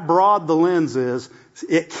how broad the lens is,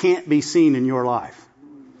 it can't be seen in your life.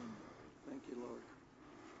 Thank you, Lord.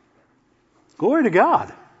 Glory to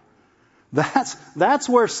God. That's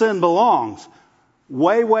where sin belongs.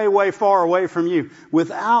 way, way, way far away from you.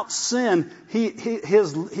 Without sin,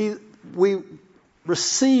 we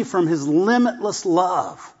receive from His limitless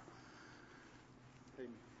love.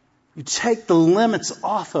 You take the limits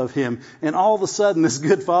off of Him, and all of a sudden this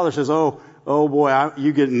good Father says, oh boy,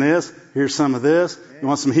 you getting this? Here's some of this. You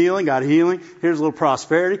want some healing? Got healing. Here's a little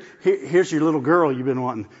prosperity. Here's your little girl you've been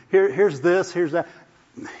wanting. Here's this. Here's that.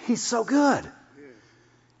 He's so good.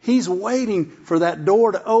 He's waiting for that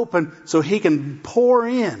door to open so He can pour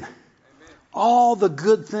in all the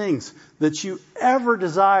good things that you ever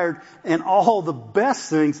desired and all the best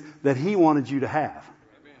things that He wanted you to have.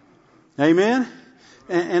 Amen?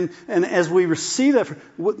 And as we receive that,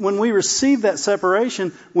 when we receive that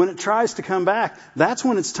separation, when it tries to come back, that's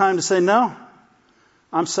when it's time to say, no,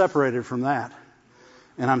 I'm separated from that.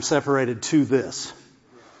 And I'm separated to this.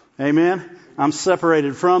 Amen? I'm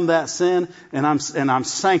separated from that sin, and I'm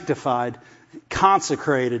sanctified,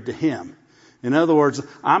 consecrated to Him. In other words,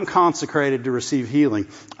 I'm consecrated to receive healing.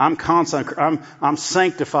 I'm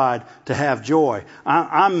sanctified to have joy.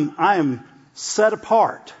 I am set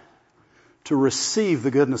apart to receive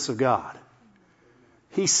the goodness of God.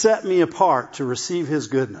 He set me apart to receive His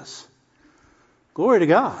goodness. Glory to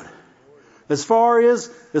God. As far as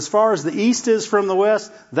the east is from the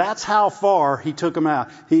west, that's how far He took them out.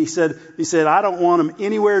 He said, I don't want them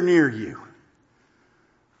anywhere near you.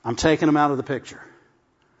 I'm taking them out of the picture.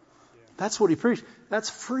 That's what He preached. That's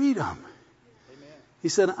freedom. He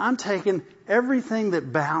said, I'm taking everything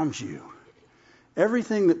that bounds you,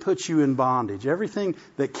 everything that puts you in bondage, everything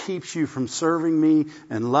that keeps you from serving me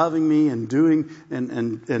and loving me and doing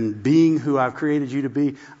and being who I've created you to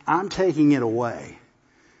be. I'm taking it away.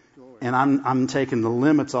 And I'm taking the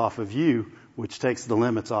limits off of you, which takes the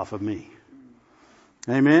limits off of me.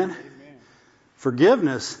 Amen?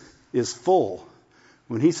 Forgiveness is full.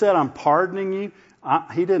 When He said, I'm pardoning you,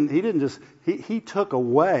 He didn't just, He took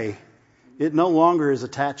away. It no longer is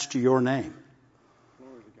attached to your name.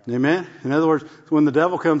 Amen? In other words, when the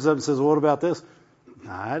devil comes up and says, well, what about this?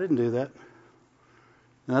 I didn't do that.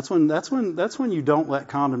 And that's when you don't let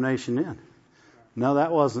condemnation in. No,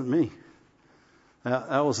 that wasn't me.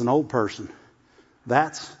 That was an old person.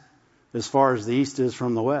 That's as far as the east is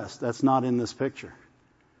from the west. That's not in this picture.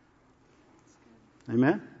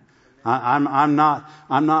 Amen? I'm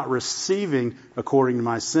not receiving according to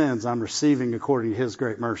my sins. I'm receiving according to His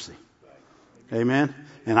great mercy. Amen?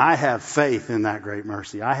 And I have faith in that great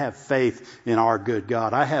mercy. I have faith in our good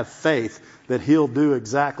God. I have faith that He'll do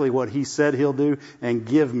exactly what He said He'll do and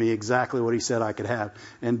give me exactly what He said I could have.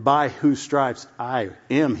 And by whose stripes I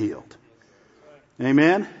am healed.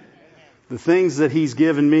 Amen? The things that He's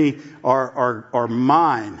given me are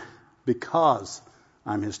mine because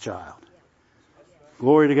I'm His child.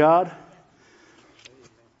 Glory to God.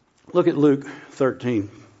 Look at Luke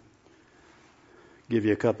 13. Give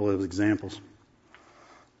you a couple of examples.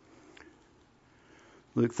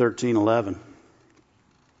 Luke 13:11.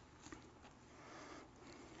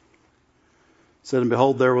 Said, and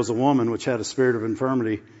behold, there was a woman which had a spirit of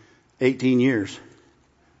infirmity 18 years.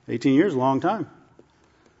 18 years, a long time.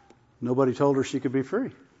 Nobody told her she could be free.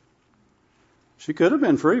 She could have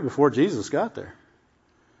been free before Jesus got there.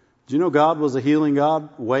 Did you know God was a healing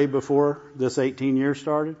God way before this 18 years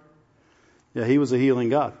started? Yeah, He was a healing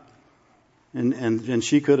God. And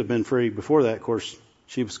she could have been free before that. Of course,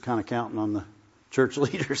 she was kind of counting on the church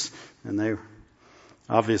leaders. And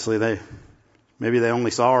maybe they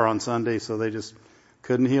only saw her on Sunday, so they just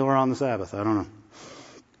couldn't heal her on the Sabbath. I don't know.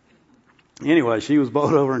 Anyway, she was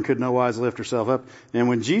bowled over and could no wise lift herself up. And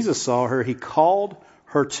when Jesus saw her, He called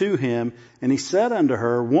her to Him, and He said unto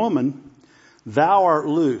her, Woman, thou art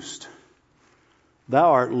loosed.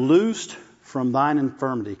 Thou art loosed from thine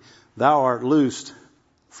infirmity. Thou art loosed,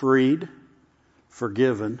 freed,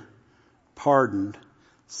 forgiven, pardoned,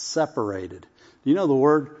 separated. Do you know the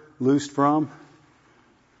word loosed from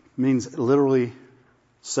means literally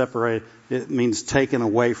separated? It means taken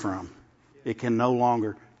away from. It can no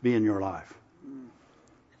longer be in your life.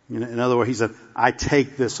 In other words, He said, I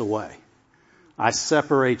take this away. I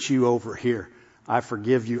separate you over here. I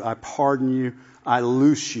forgive you. I pardon you. I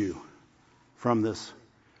loose you from this.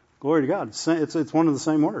 Glory to God. It's one of the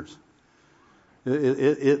same words.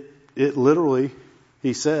 It literally,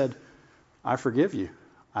 He said, I forgive you.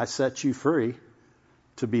 I set you free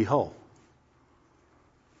to be whole.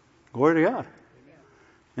 Glory to God.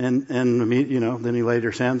 And then He laid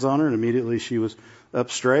His hands on her, and immediately she was up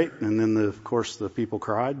straight. And then, of course, the people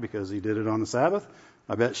cried because He did it on the Sabbath.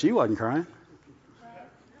 I bet she wasn't crying.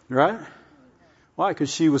 Right? Why?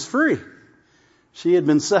 Because she was free. She had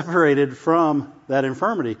been separated from that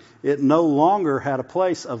infirmity. It no longer had a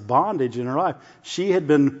place of bondage in her life. She had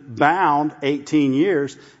been bound 18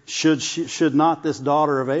 years. Should not this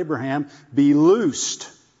daughter of Abraham be loosed?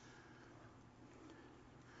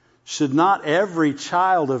 Should not every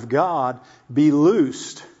child of God be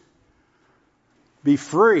loosed? Be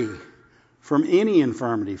free from any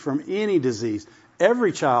infirmity, from any disease?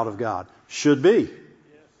 Every child of God should be.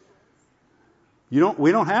 We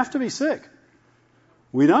don't have to be sick.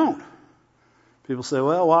 We don't. People say,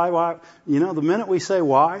 well, why? The minute we say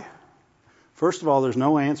why, first of all, there's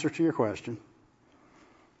no answer to your question.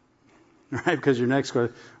 Right? Because your next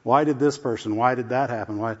question, why did this person? Why did that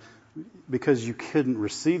happen? Why? Because you couldn't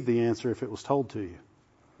receive the answer if it was told to you.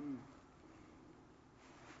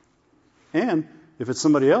 And if it's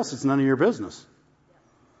somebody else, it's none of your business.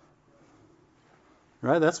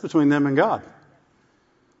 Right? That's between them and God.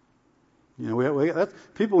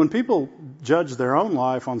 When people judge their own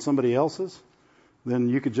life on somebody else's, then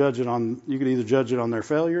you could either judge it on their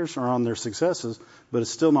failures or on their successes, but it's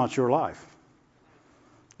still not your life.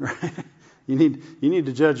 Right? You need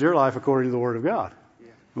to judge your life according to the Word of God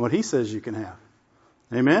and what He says you can have.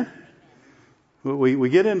 Amen? We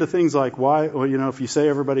get into things like why, if you say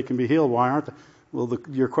everybody can be healed, why aren't they? Well,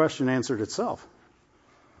 your question answered itself.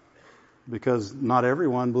 Because not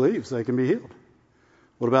everyone believes they can be healed.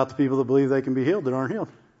 What about the people that believe they can be healed that aren't healed?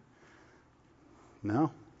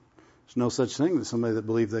 No. There's no such thing as somebody that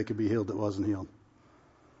believed they could be healed that wasn't healed.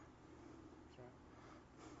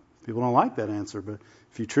 People don't like that answer, but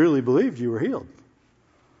if you truly believed, you were healed.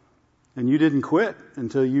 And you didn't quit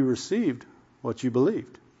until you received what you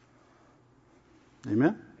believed.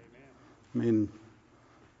 Amen? I mean,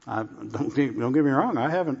 don't get me wrong,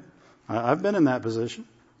 I've been in that position.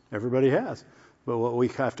 Everybody has. But what we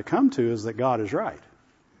have to come to is that God is right.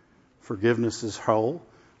 Forgiveness is whole.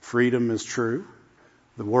 Freedom is true.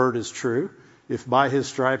 The Word is true. If by His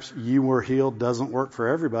stripes you were healed doesn't work for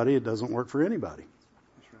everybody, it doesn't work for anybody.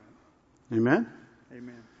 That's right. Amen?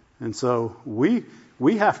 Amen. And so we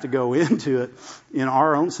have to go into it in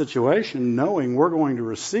our own situation knowing we're going to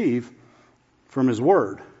receive from His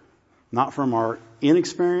Word, not from our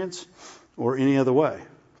inexperience or any other way.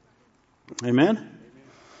 Amen? Amen.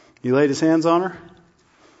 He laid His hands on her.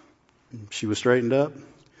 She was straightened up.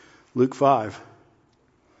 Luke 5,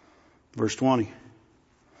 verse 20.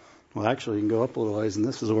 Well, actually, you can go up a little ways, and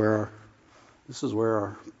this is where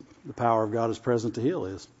the power of God is present to heal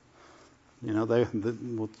is.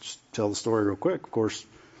 We'll just tell the story real quick. Of course,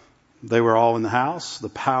 they were all in the house. The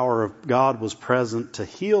power of God was present to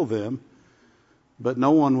heal them, but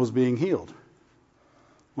no one was being healed.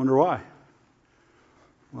 Wonder why?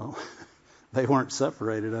 Well, they weren't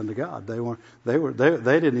separated unto God. They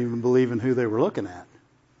didn't even believe in who they were looking at.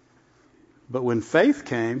 But when faith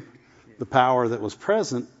came, the power that was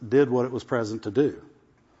present did what it was present to do.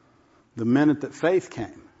 The minute that faith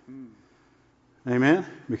came. Amen?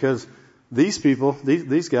 Because these people,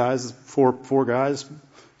 these guys, four guys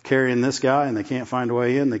carrying this guy, and they can't find a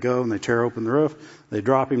way in. They go and they tear open the roof. They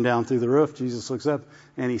drop him down through the roof. Jesus looks up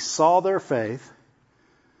and He saw their faith.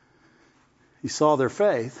 He saw their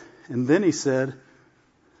faith. And then He said,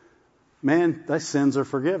 man, thy sins are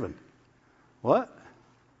forgiven. What?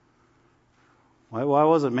 Why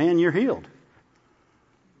was it, man, you're healed?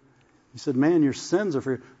 He said, man, your sins are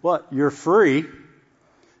forgiven. What? You're free.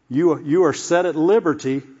 You are set at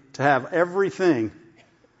liberty to have everything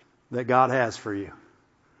that God has for you.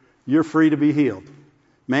 You're free to be healed.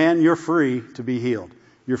 Man, you're free to be healed.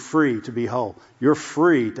 You're free to be whole. You're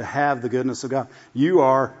free to have the goodness of God. You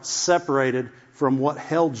are separated from what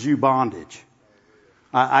held you bondage.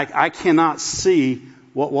 I cannot see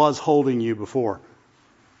what was holding you before.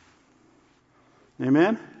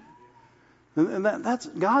 Amen? And that's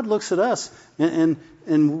God looks at us and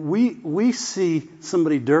we see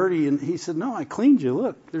somebody dirty and He said, no, I cleaned you.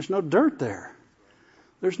 Look, there's no dirt there.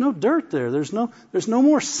 There's no dirt there. There's no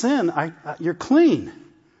more sin. You're clean.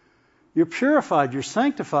 You're purified. You're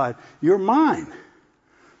sanctified. You're mine.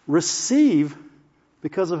 Receive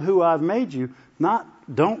because of who I've made you, not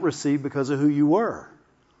don't receive because of who you were.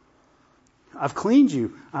 I've cleaned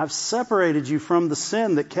you. I've separated you from the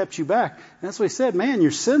sin that kept you back. And that's what He said, man,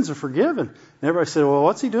 your sins are forgiven. And everybody said, well,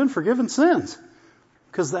 what's He doing forgiving sins?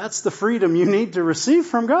 Because that's the freedom you need to receive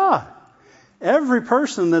from God. Every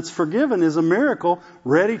person that's forgiven is a miracle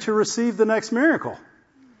ready to receive the next miracle.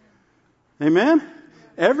 Amen?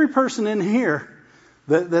 Every person in here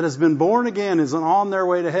that has been born again is on their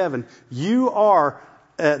way to heaven. You are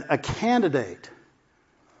a candidate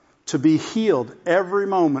to be healed every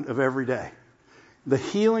moment of every day. The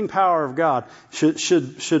healing power of God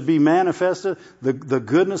should be manifested. The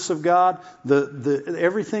goodness of God, the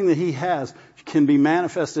everything that He has can be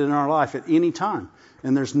manifested in our life at any time.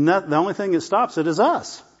 And there's the only thing that stops it is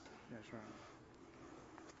us. That's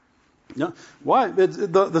right. No, why?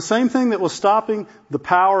 The same thing that was stopping the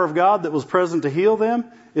power of God that was present to heal them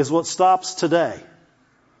is what stops today.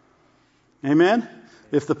 Amen?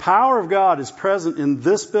 If the power of God is present in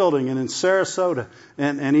this building and in Sarasota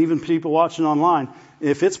and even people watching online,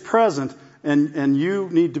 if it's present and you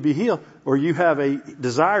need to be healed or you have a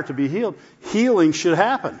desire to be healed, healing should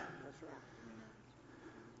happen.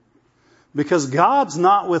 Because God's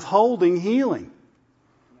not withholding healing.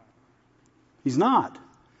 He's not.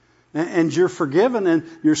 And you're forgiven and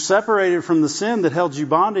you're separated from the sin that held you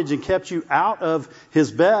bondage and kept you out of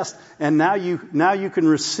His best. And now you can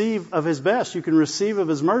receive of His best. You can receive of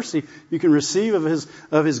His mercy. You can receive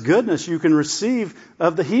of His goodness. You can receive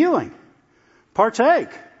of the healing. Partake.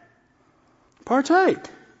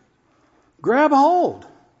 Grab a hold.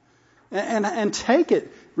 And take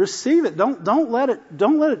it. Receive it. Don't let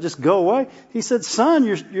it just go away. He said, "Son,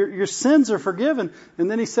 your sins are forgiven." And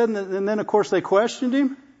then He said, and then of course they questioned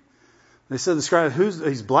Him. They said, the scribe,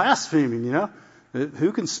 he's blaspheming, you know.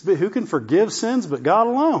 Who can forgive sins but God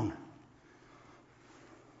alone?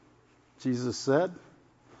 Jesus said,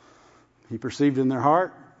 He perceived in their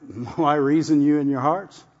heart, "Why reason you in your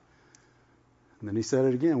hearts?" And then He said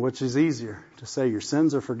it again, which is easier, to say your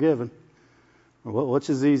sins are forgiven, or which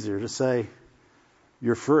is easier, to say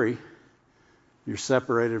you're free, you're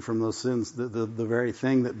separated from those sins, the very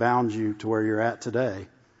thing that bound you to where you're at today,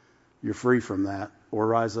 you're free from that, or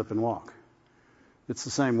rise up and walk. It's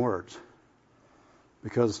the same words.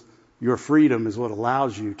 Because your freedom is what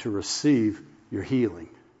allows you to receive your healing.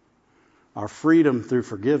 Our freedom through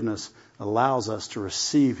forgiveness allows us to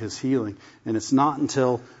receive His healing. And it's not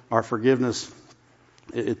until our forgiveness,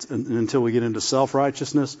 until we get into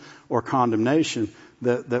self-righteousness or condemnation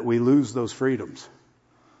that we lose those freedoms.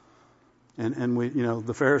 And we,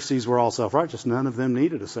 the Pharisees were all self-righteous. None of them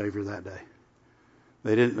needed a Savior that day.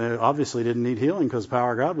 They obviously didn't need healing because the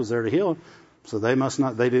power of God was there to heal them. So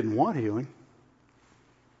they didn't want healing.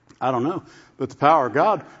 I don't know. But the power of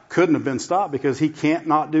God couldn't have been stopped because He can't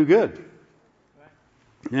not do good.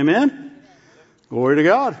 Amen? Glory to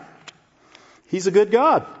God. He's a good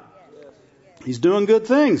God. He's doing good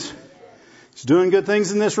things. He's doing good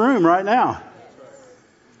things in this room right now.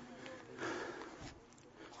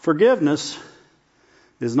 Forgiveness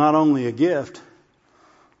is not only a gift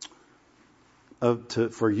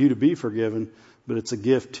for you to be forgiven, but it's a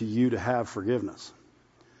gift to you to have forgiveness.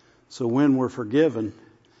 So when we're forgiven,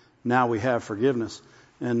 now we have forgiveness.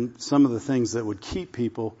 And some of the things that would keep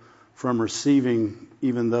people from receiving,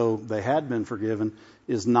 even though they had been forgiven,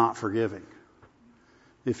 is not forgiving.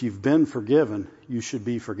 If you've been forgiven, you should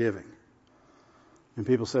be forgiving. And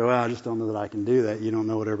people say, "Well, I just don't know that I can do that." You don't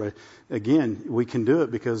know what everybody... Again, we can do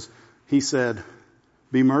it because He said,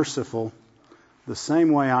 "Be merciful the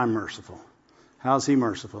same way I'm merciful." How's He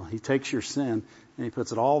merciful? He takes your sin and He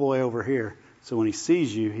puts it all the way over here. So when He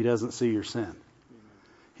sees you, He doesn't see your sin.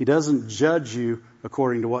 He doesn't judge you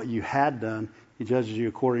according to what you had done. He judges you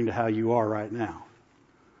according to how you are right now.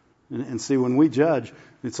 And see, when we judge,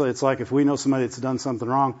 it's like if we know somebody that's done something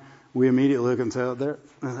wrong, we immediately look and say,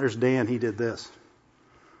 "There's Dan, he did this."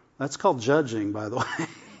 That's called judging, by the way.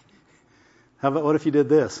 How about what if you did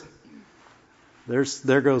this?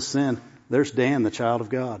 There goes sin. There's Dan, the child of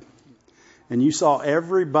God. And you saw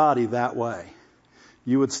everybody that way.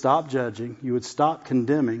 You would stop judging. You would stop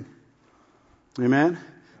condemning. Amen?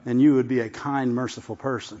 And you would be a kind, merciful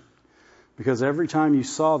person. Because every time you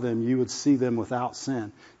saw them, you would see them without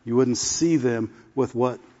sin. You wouldn't see them with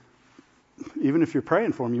what, even if you're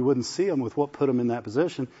praying for them, you wouldn't see them with what put them in that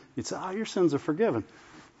position. You'd say, "Oh, your sins are forgiven.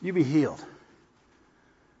 You be healed."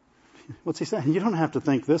 What's He saying? You don't have to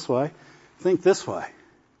think this way. Think this way.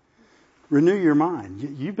 Renew your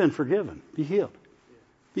mind. You've been forgiven. Be healed.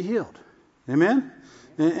 Be healed. Amen?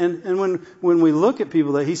 And when we look at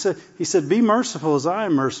people, that He said, "Be merciful as I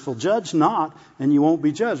am merciful. Judge not, and you won't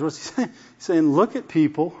be judged." What's He saying? He's saying, look at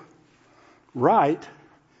people right,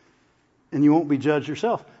 and you won't be judged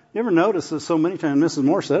yourself. You ever notice that so many times? Mrs.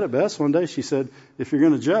 Moore said it best one day. She said, "If you're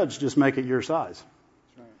going to judge, just make it your size."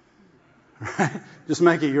 Right? Just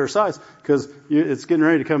make it your size, because it's getting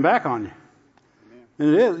ready to come back on you.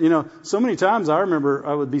 And it is, so many times I remember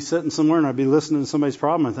I would be sitting somewhere and I'd be listening to somebody's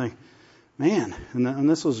problem and think, man, and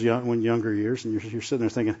this was younger years, and you're sitting there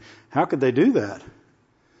thinking, how could they do that?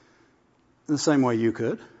 In the same way you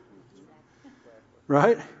could.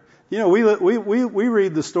 Right? You know, we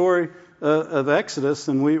read the story of Exodus,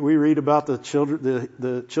 and we read about the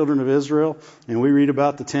children of Israel, and we read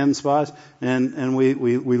about the 10 spies, and we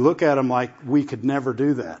look at them like we could never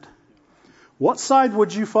do that. What side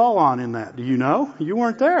would you fall on in that? Do you know? You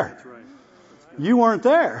weren't there. That's right. You weren't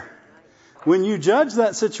there. When you judge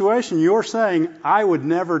that situation, you're saying, I would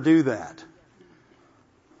never do that.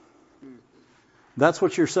 That's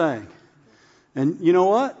what you're saying. And you know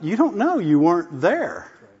what? You don't know. You weren't there.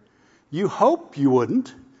 You hope you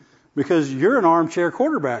wouldn't, because you're an armchair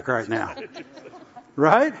quarterback right now.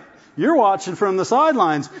 Right? You're watching from the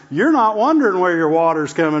sidelines. You're not wondering where your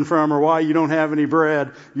water's coming from or why you don't have any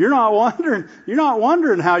bread. You're not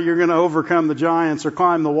wondering how you're going to overcome the giants or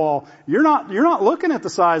climb the wall. You're not looking at the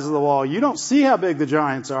size of the wall. You don't see how big the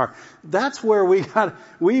giants are. That's where we've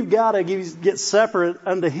got to get separate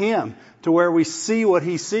unto Him, to where we see what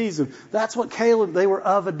He sees. And that's what Caleb, they were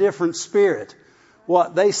of a different spirit.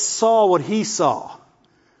 They saw what he saw.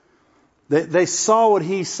 They saw what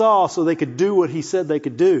he saw so they could do what he said they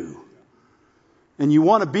could do. And you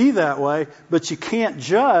want to be that way, but you can't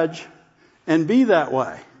judge and be that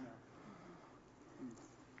way.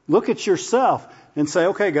 Look at yourself and say,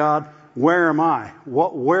 okay, God, where am I?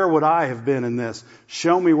 Where would I have been in this?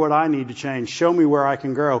 Show me what I need to change. Show me where I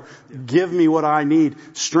can grow. Give me what I need.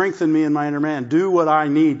 Strengthen me in my inner man. Do what I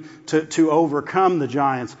need to overcome the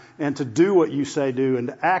giants, and to do what you say do, and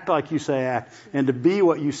to act like you say act, and to be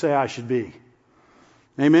what you say I should be.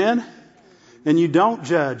 Amen? And you don't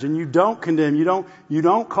judge, and you don't condemn. You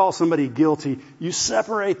don't call somebody guilty. You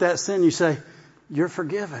separate that sin. You say, you're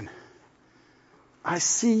forgiven. I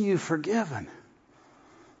see you forgiven.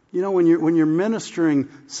 You know, when you're ministering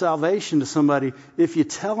salvation to somebody, if you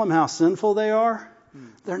tell them how sinful they are,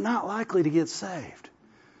 they're not likely to get saved.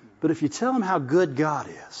 But if you tell them how good God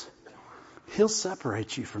is, He'll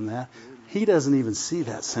separate you from that. He doesn't even see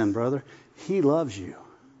that sin, brother. He loves you.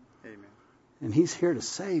 Amen. And He's here to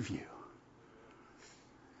save you.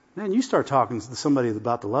 Man, you start talking to somebody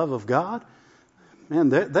about the love of God, man,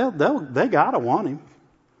 they gotta want Him.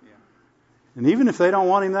 Yeah. And even if they don't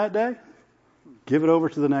want Him that day, give it over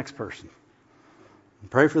to the next person.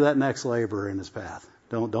 And pray for that next laborer in his path.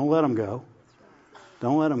 Don't let them go.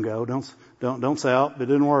 Don't let them go. Don't say, oh, it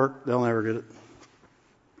didn't work. They'll never get it.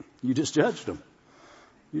 You just judged them.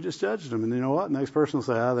 You just judged them. And you know what? The next person will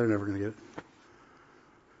say, they're never going to get it.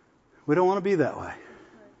 We don't want to be that way.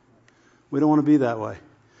 We don't want to be that way.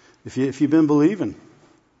 If you've been believing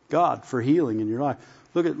God for healing in your life,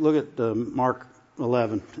 look at Mark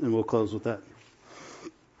 11, and we'll close with that.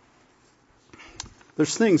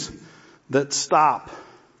 There's things that stop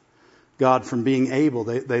God from being able.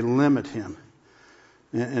 They limit Him,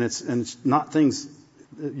 and it's not things.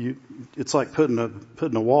 It's like putting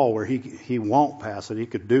a wall where He won't pass it. He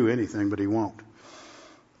could do anything, but He won't.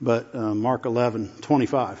 But Mark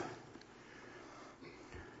 11:25.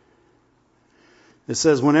 It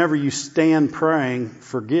says, whenever you stand praying,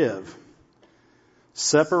 forgive.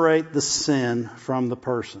 Separate the sin from the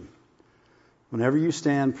person. Whenever you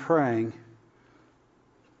stand praying,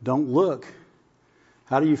 don't look.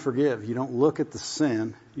 How do you forgive? You don't look at the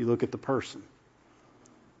sin, you look at the person.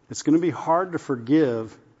 It's going to be hard to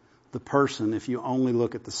forgive the person if you only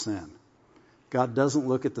look at the sin. God doesn't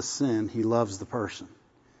look at the sin, He loves the person.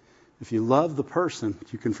 If you love the person,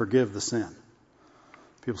 you can forgive the sin.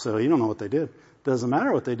 People say, well, you don't know what they did. Doesn't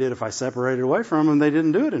matter what they did if I separated away from them, they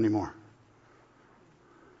didn't do it anymore.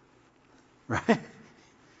 Right?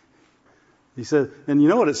 He said, and you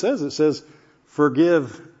know what it says? It says,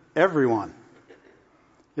 forgive everyone.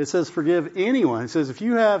 It says, forgive anyone. It says, if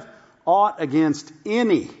you have aught against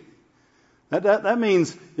any, that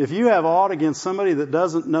means if you have aught against somebody that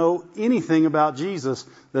doesn't know anything about Jesus,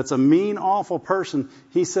 that's a mean, awful person,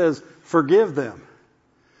 He says, forgive them.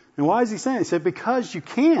 And why is He saying? He said, because you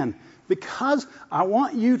can. Because I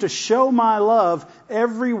want you to show my love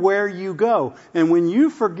everywhere you go. And when you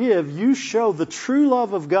forgive, you show the true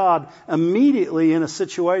love of God immediately in a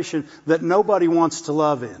situation that nobody wants to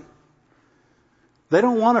love in. They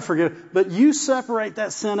don't want to forgive. But you separate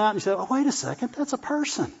that sin out and you say, oh, wait a second, that's a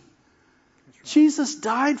person. Right. Jesus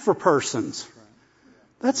died for persons.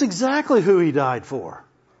 That's exactly who He died for.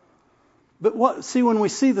 But when we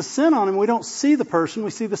see the sin on Him, we don't see the person, we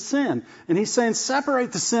see the sin. And He's saying,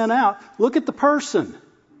 separate the sin out. Look at the person.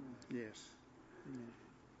 Yes.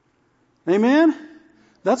 Amen?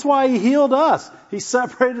 That's why He healed us. He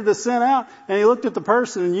separated the sin out and He looked at the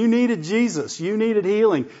person, and you needed Jesus. You needed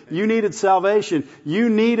healing. You needed salvation. You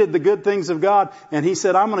needed the good things of God. And He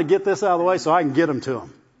said, I'm going to get this out of the way so I can get them to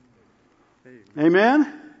them.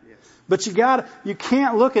 Amen? Yes. But you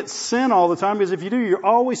can't look at sin all the time, because if you do, you're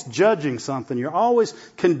always judging something. You're always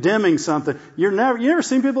condemning something. You ever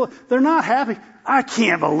seen people, they're not happy. I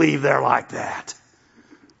can't believe they're like that.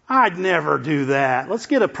 I'd never do that. Let's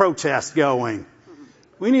get a protest going.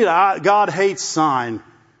 We need a God hates sign.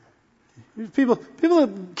 People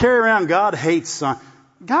that carry around God hates sign.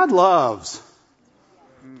 God loves.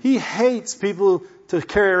 He hates people to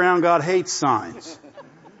carry around God hates signs.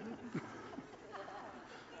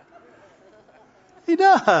 He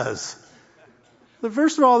does. But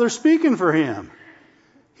first of all, they're speaking for Him.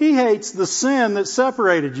 He hates the sin that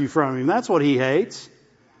separated you from Him. That's what He hates.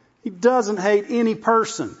 He doesn't hate any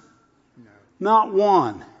person. Not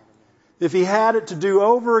one. If He had it to do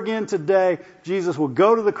over again today, Jesus would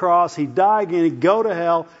go to the cross, He'd die again, He'd go to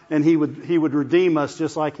hell, and He would redeem us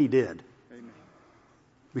just like He did. Amen.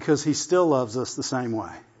 Because He still loves us the same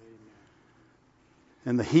way.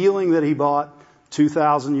 And the healing that He bought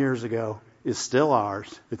 2,000 years ago is still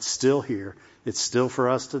ours. It's still here. It's still for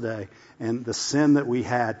us today. And the sin that we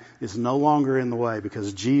had is no longer in the way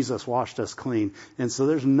because Jesus washed us clean. And so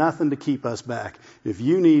there's nothing to keep us back. If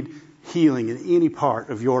you need healing in any part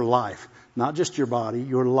of your life, not just your body,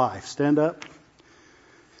 your life, stand up.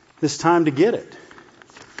 It's time to get it.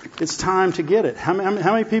 It's time to get it. How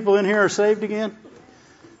many people in here are saved again?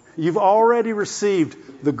 You've already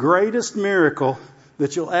received the greatest miracle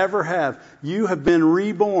that you'll ever have. You have been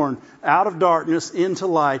reborn out of darkness into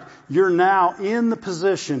light. You're now in the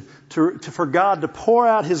position for God to pour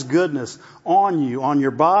out His goodness on you, on your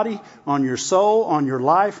body, on your soul, on your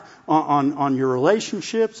life, on your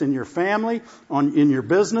relationships, in your family, in your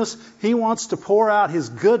business. He wants to pour out His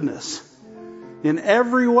goodness in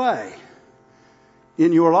every way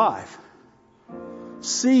in your life.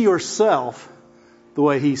 See yourself the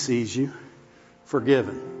way He sees you,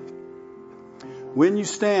 forgiven. When you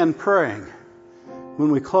stand praying,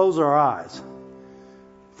 when we close our eyes,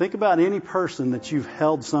 think about any person that you've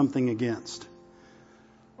held something against.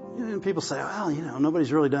 And people say, well,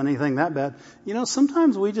 nobody's really done anything that bad.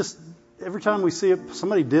 Sometimes every time we see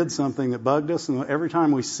somebody did something that bugged us, and every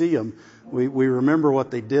time we see them, we remember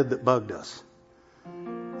what they did that bugged us.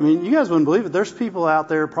 I mean, you guys wouldn't believe it. There's people out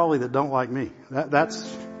there probably that don't like me.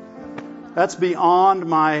 That's beyond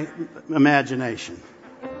my imagination.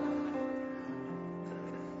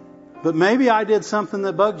 But maybe I did something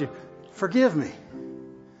that bugged you. Forgive me.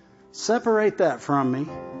 Separate that from me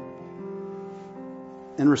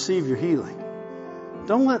and receive your healing.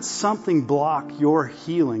 Don't let something block your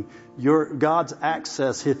healing, God's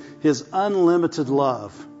access, His unlimited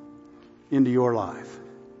love into your life.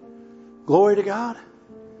 Glory to God.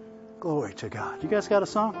 Glory to God. You guys got a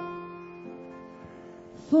song?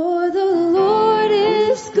 For the Lord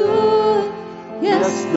is good. Yes.